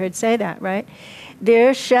women have I heard say that, right?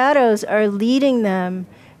 Their shadows are leading them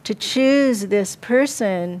to choose this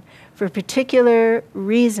person for particular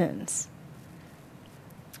reasons.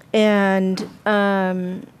 And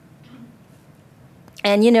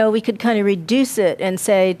you know, we could kind of reduce it and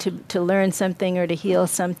say to learn something or to heal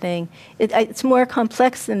something. It's more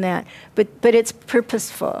complex than that, but it's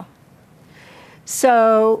purposeful.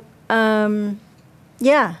 So,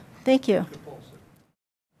 yeah, thank you.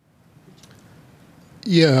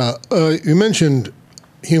 Yeah, you mentioned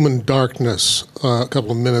human darkness a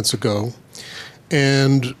couple of minutes ago,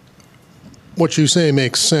 and what you say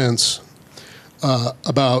makes sense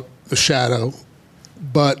about the shadow,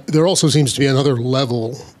 but there also seems to be another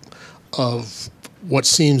level of what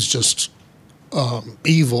seems just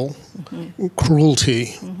evil,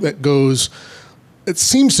 cruelty, that goes, it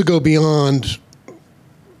seems to go beyond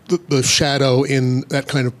the shadow in that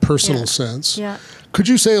kind of personal sense. Yeah. Could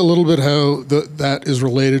you say a little bit how that is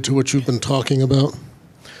related to what you've been talking about?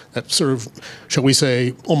 That sort of, shall we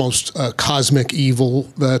say, almost cosmic evil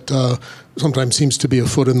that sometimes seems to be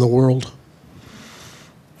afoot in the world?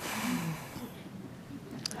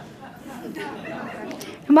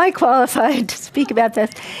 Am I qualified to speak about this?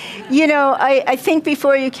 You know, I think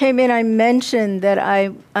before you came in, I mentioned that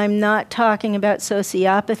I'm not talking about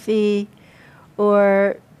sociopathy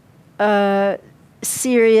or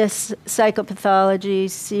serious psychopathology,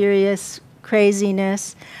 serious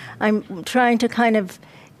craziness. I'm trying to kind of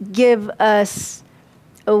give us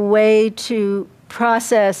a way to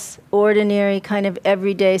process ordinary kind of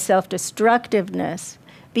everyday self-destructiveness,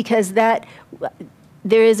 because that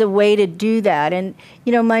there is a way to do that. And,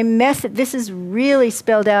 you know, my method, this is really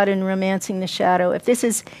spelled out in Romancing the Shadow. If this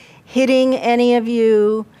is hitting any of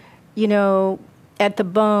you, you know, at the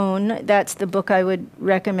bone, that's the book I would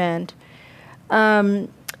recommend.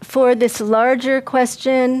 For this larger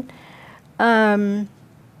question,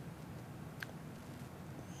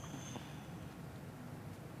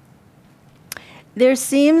 there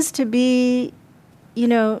seems to be, you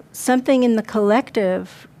know, something in the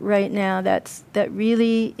collective right now that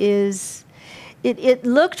really is, it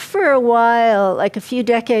looked for a while, like a few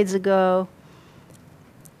decades ago,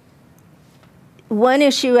 one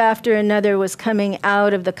issue after another was coming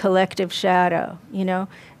out of the collective shadow. You know,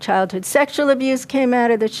 childhood sexual abuse came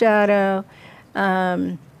out of the shadow.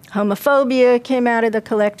 Homophobia came out of the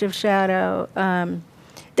collective shadow.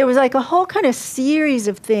 There was like a whole kind of series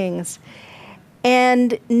of things.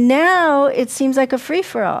 And now it seems like a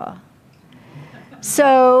free-for-all.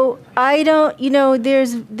 So I don't, you know,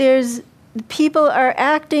 there's people are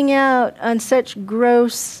acting out on such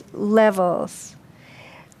gross levels.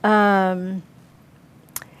 And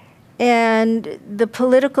the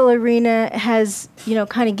political arena has, you know,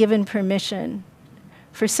 kind of given permission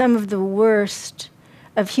for some of the worst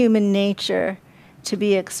of human nature to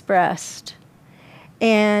be expressed.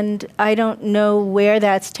 And I don't know where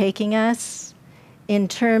that's taking us in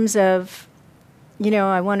terms of, you know,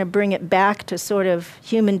 I want to bring it back to sort of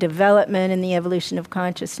human development and the evolution of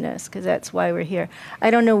consciousness, because that's why we're here. I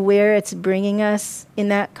don't know where it's bringing us in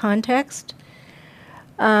that context.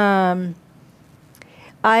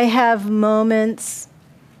 I have moments,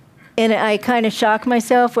 and I kind of shock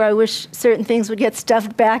myself, where I wish certain things would get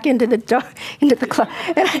stuffed back into the closet.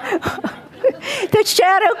 The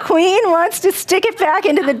shadow queen wants to stick it back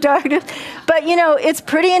into the darkness. But, you know, it's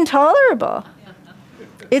pretty intolerable.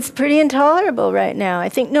 It's pretty intolerable right now. I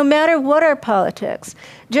think no matter what our politics,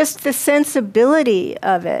 just the sensibility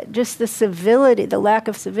of it, just the civility, the lack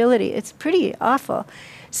of civility, it's pretty awful.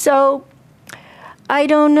 So I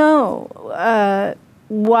don't know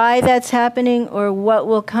why that's happening or what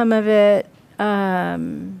will come of it.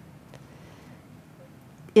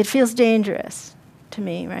 It feels dangerous to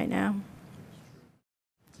me right now.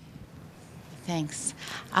 Thanks.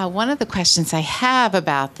 One of the questions I have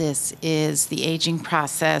about this is the aging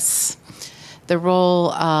process, the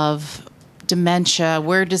role of dementia.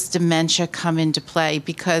 Where does dementia come into play?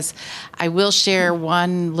 Because I will share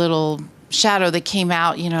one little shadow that came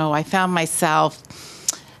out. You know, I found myself,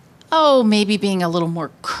 maybe being a little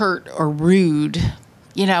more curt or rude,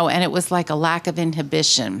 you know, and it was like a lack of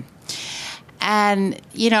inhibition. And,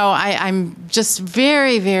 you know, I'm just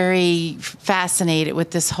very, very fascinated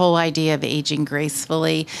with this whole idea of aging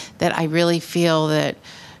gracefully, that I really feel that,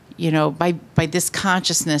 you know, by this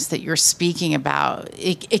consciousness that you're speaking about,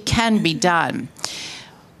 it can be done.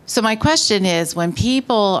 So my question is, when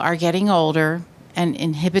people are getting older and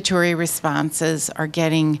inhibitory responses are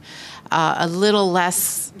getting a little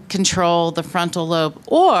less control, the frontal lobe,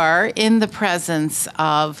 or in the presence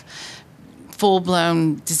of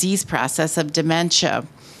full-blown disease process of dementia,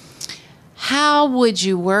 how would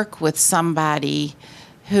you work with somebody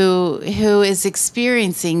who is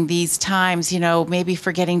experiencing these times, you know, maybe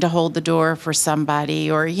forgetting to hold the door for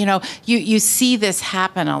somebody, or, you know, you see this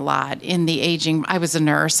happen a lot in the aging. I was a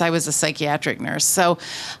nurse. I was a psychiatric nurse. So,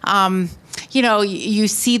 you know, you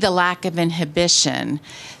see the lack of inhibition.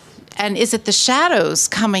 And is it the shadows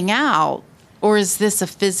coming out, or is this a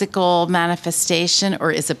physical manifestation,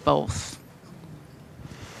 or is it both?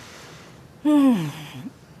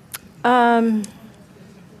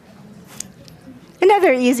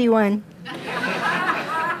 Another easy one.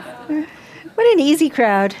 What an easy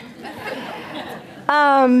crowd.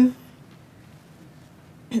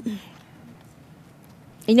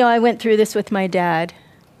 You know, I went through this with my dad.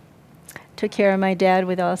 Took care of my dad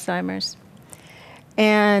with Alzheimer's.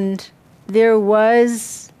 And there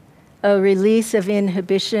was a release of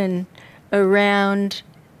inhibition around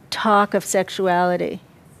talk of sexuality.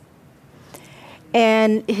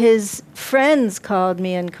 And his friends called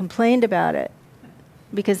me and complained about it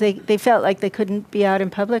because they felt like they couldn't be out in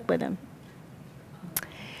public with him.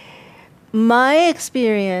 My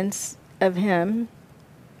experience of him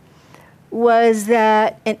was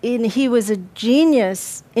that, and he was a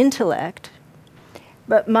genius intellect,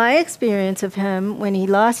 but my experience of him when he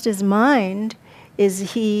lost his mind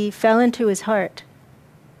is he fell into his heart.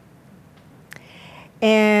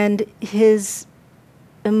 And his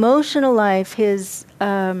emotional life, his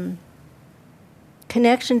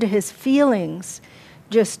connection to his feelings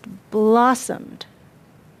just blossomed.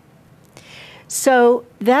 So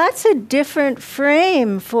that's a different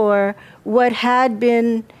frame for what had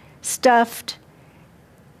been stuffed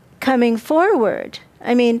coming forward.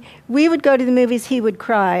 I mean, we would go to the movies, he would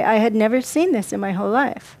cry. I had never seen this in my whole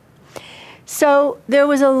life. So there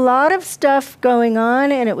was a lot of stuff going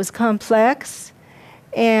on, and it was complex.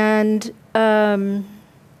 And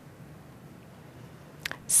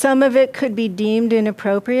some of it could be deemed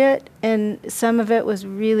inappropriate, and some of it was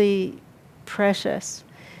really precious.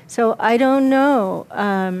 So I don't know.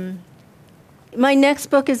 My next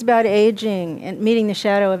book is about aging and meeting the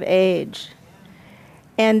shadow of age.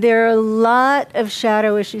 And there are a lot of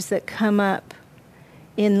shadow issues that come up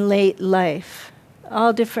in late life,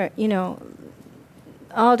 all different, you know,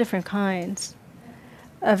 all different kinds.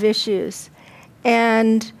 of issues.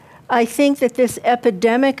 And I think that this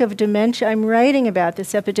epidemic of dementia, I'm writing about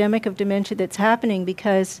this epidemic of dementia that's happening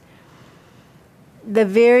because the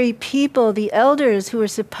very people, the elders who are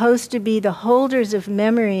supposed to be the holders of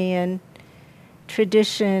memory and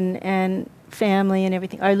tradition and family and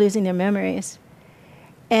everything, are losing their memories.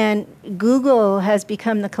 And Google has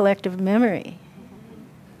become the collective memory.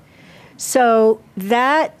 So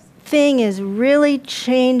that thing is really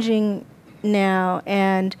changing now,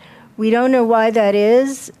 and we don't know why that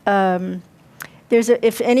is.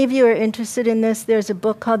 If any of you are interested in this, there's a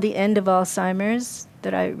book called The End of Alzheimer's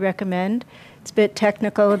that I recommend. It's a bit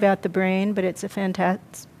technical about the brain, but it's a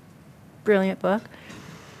fantastic, brilliant book.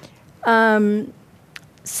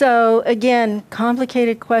 So again,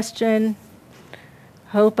 complicated question.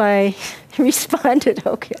 Hope I responded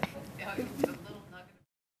okay.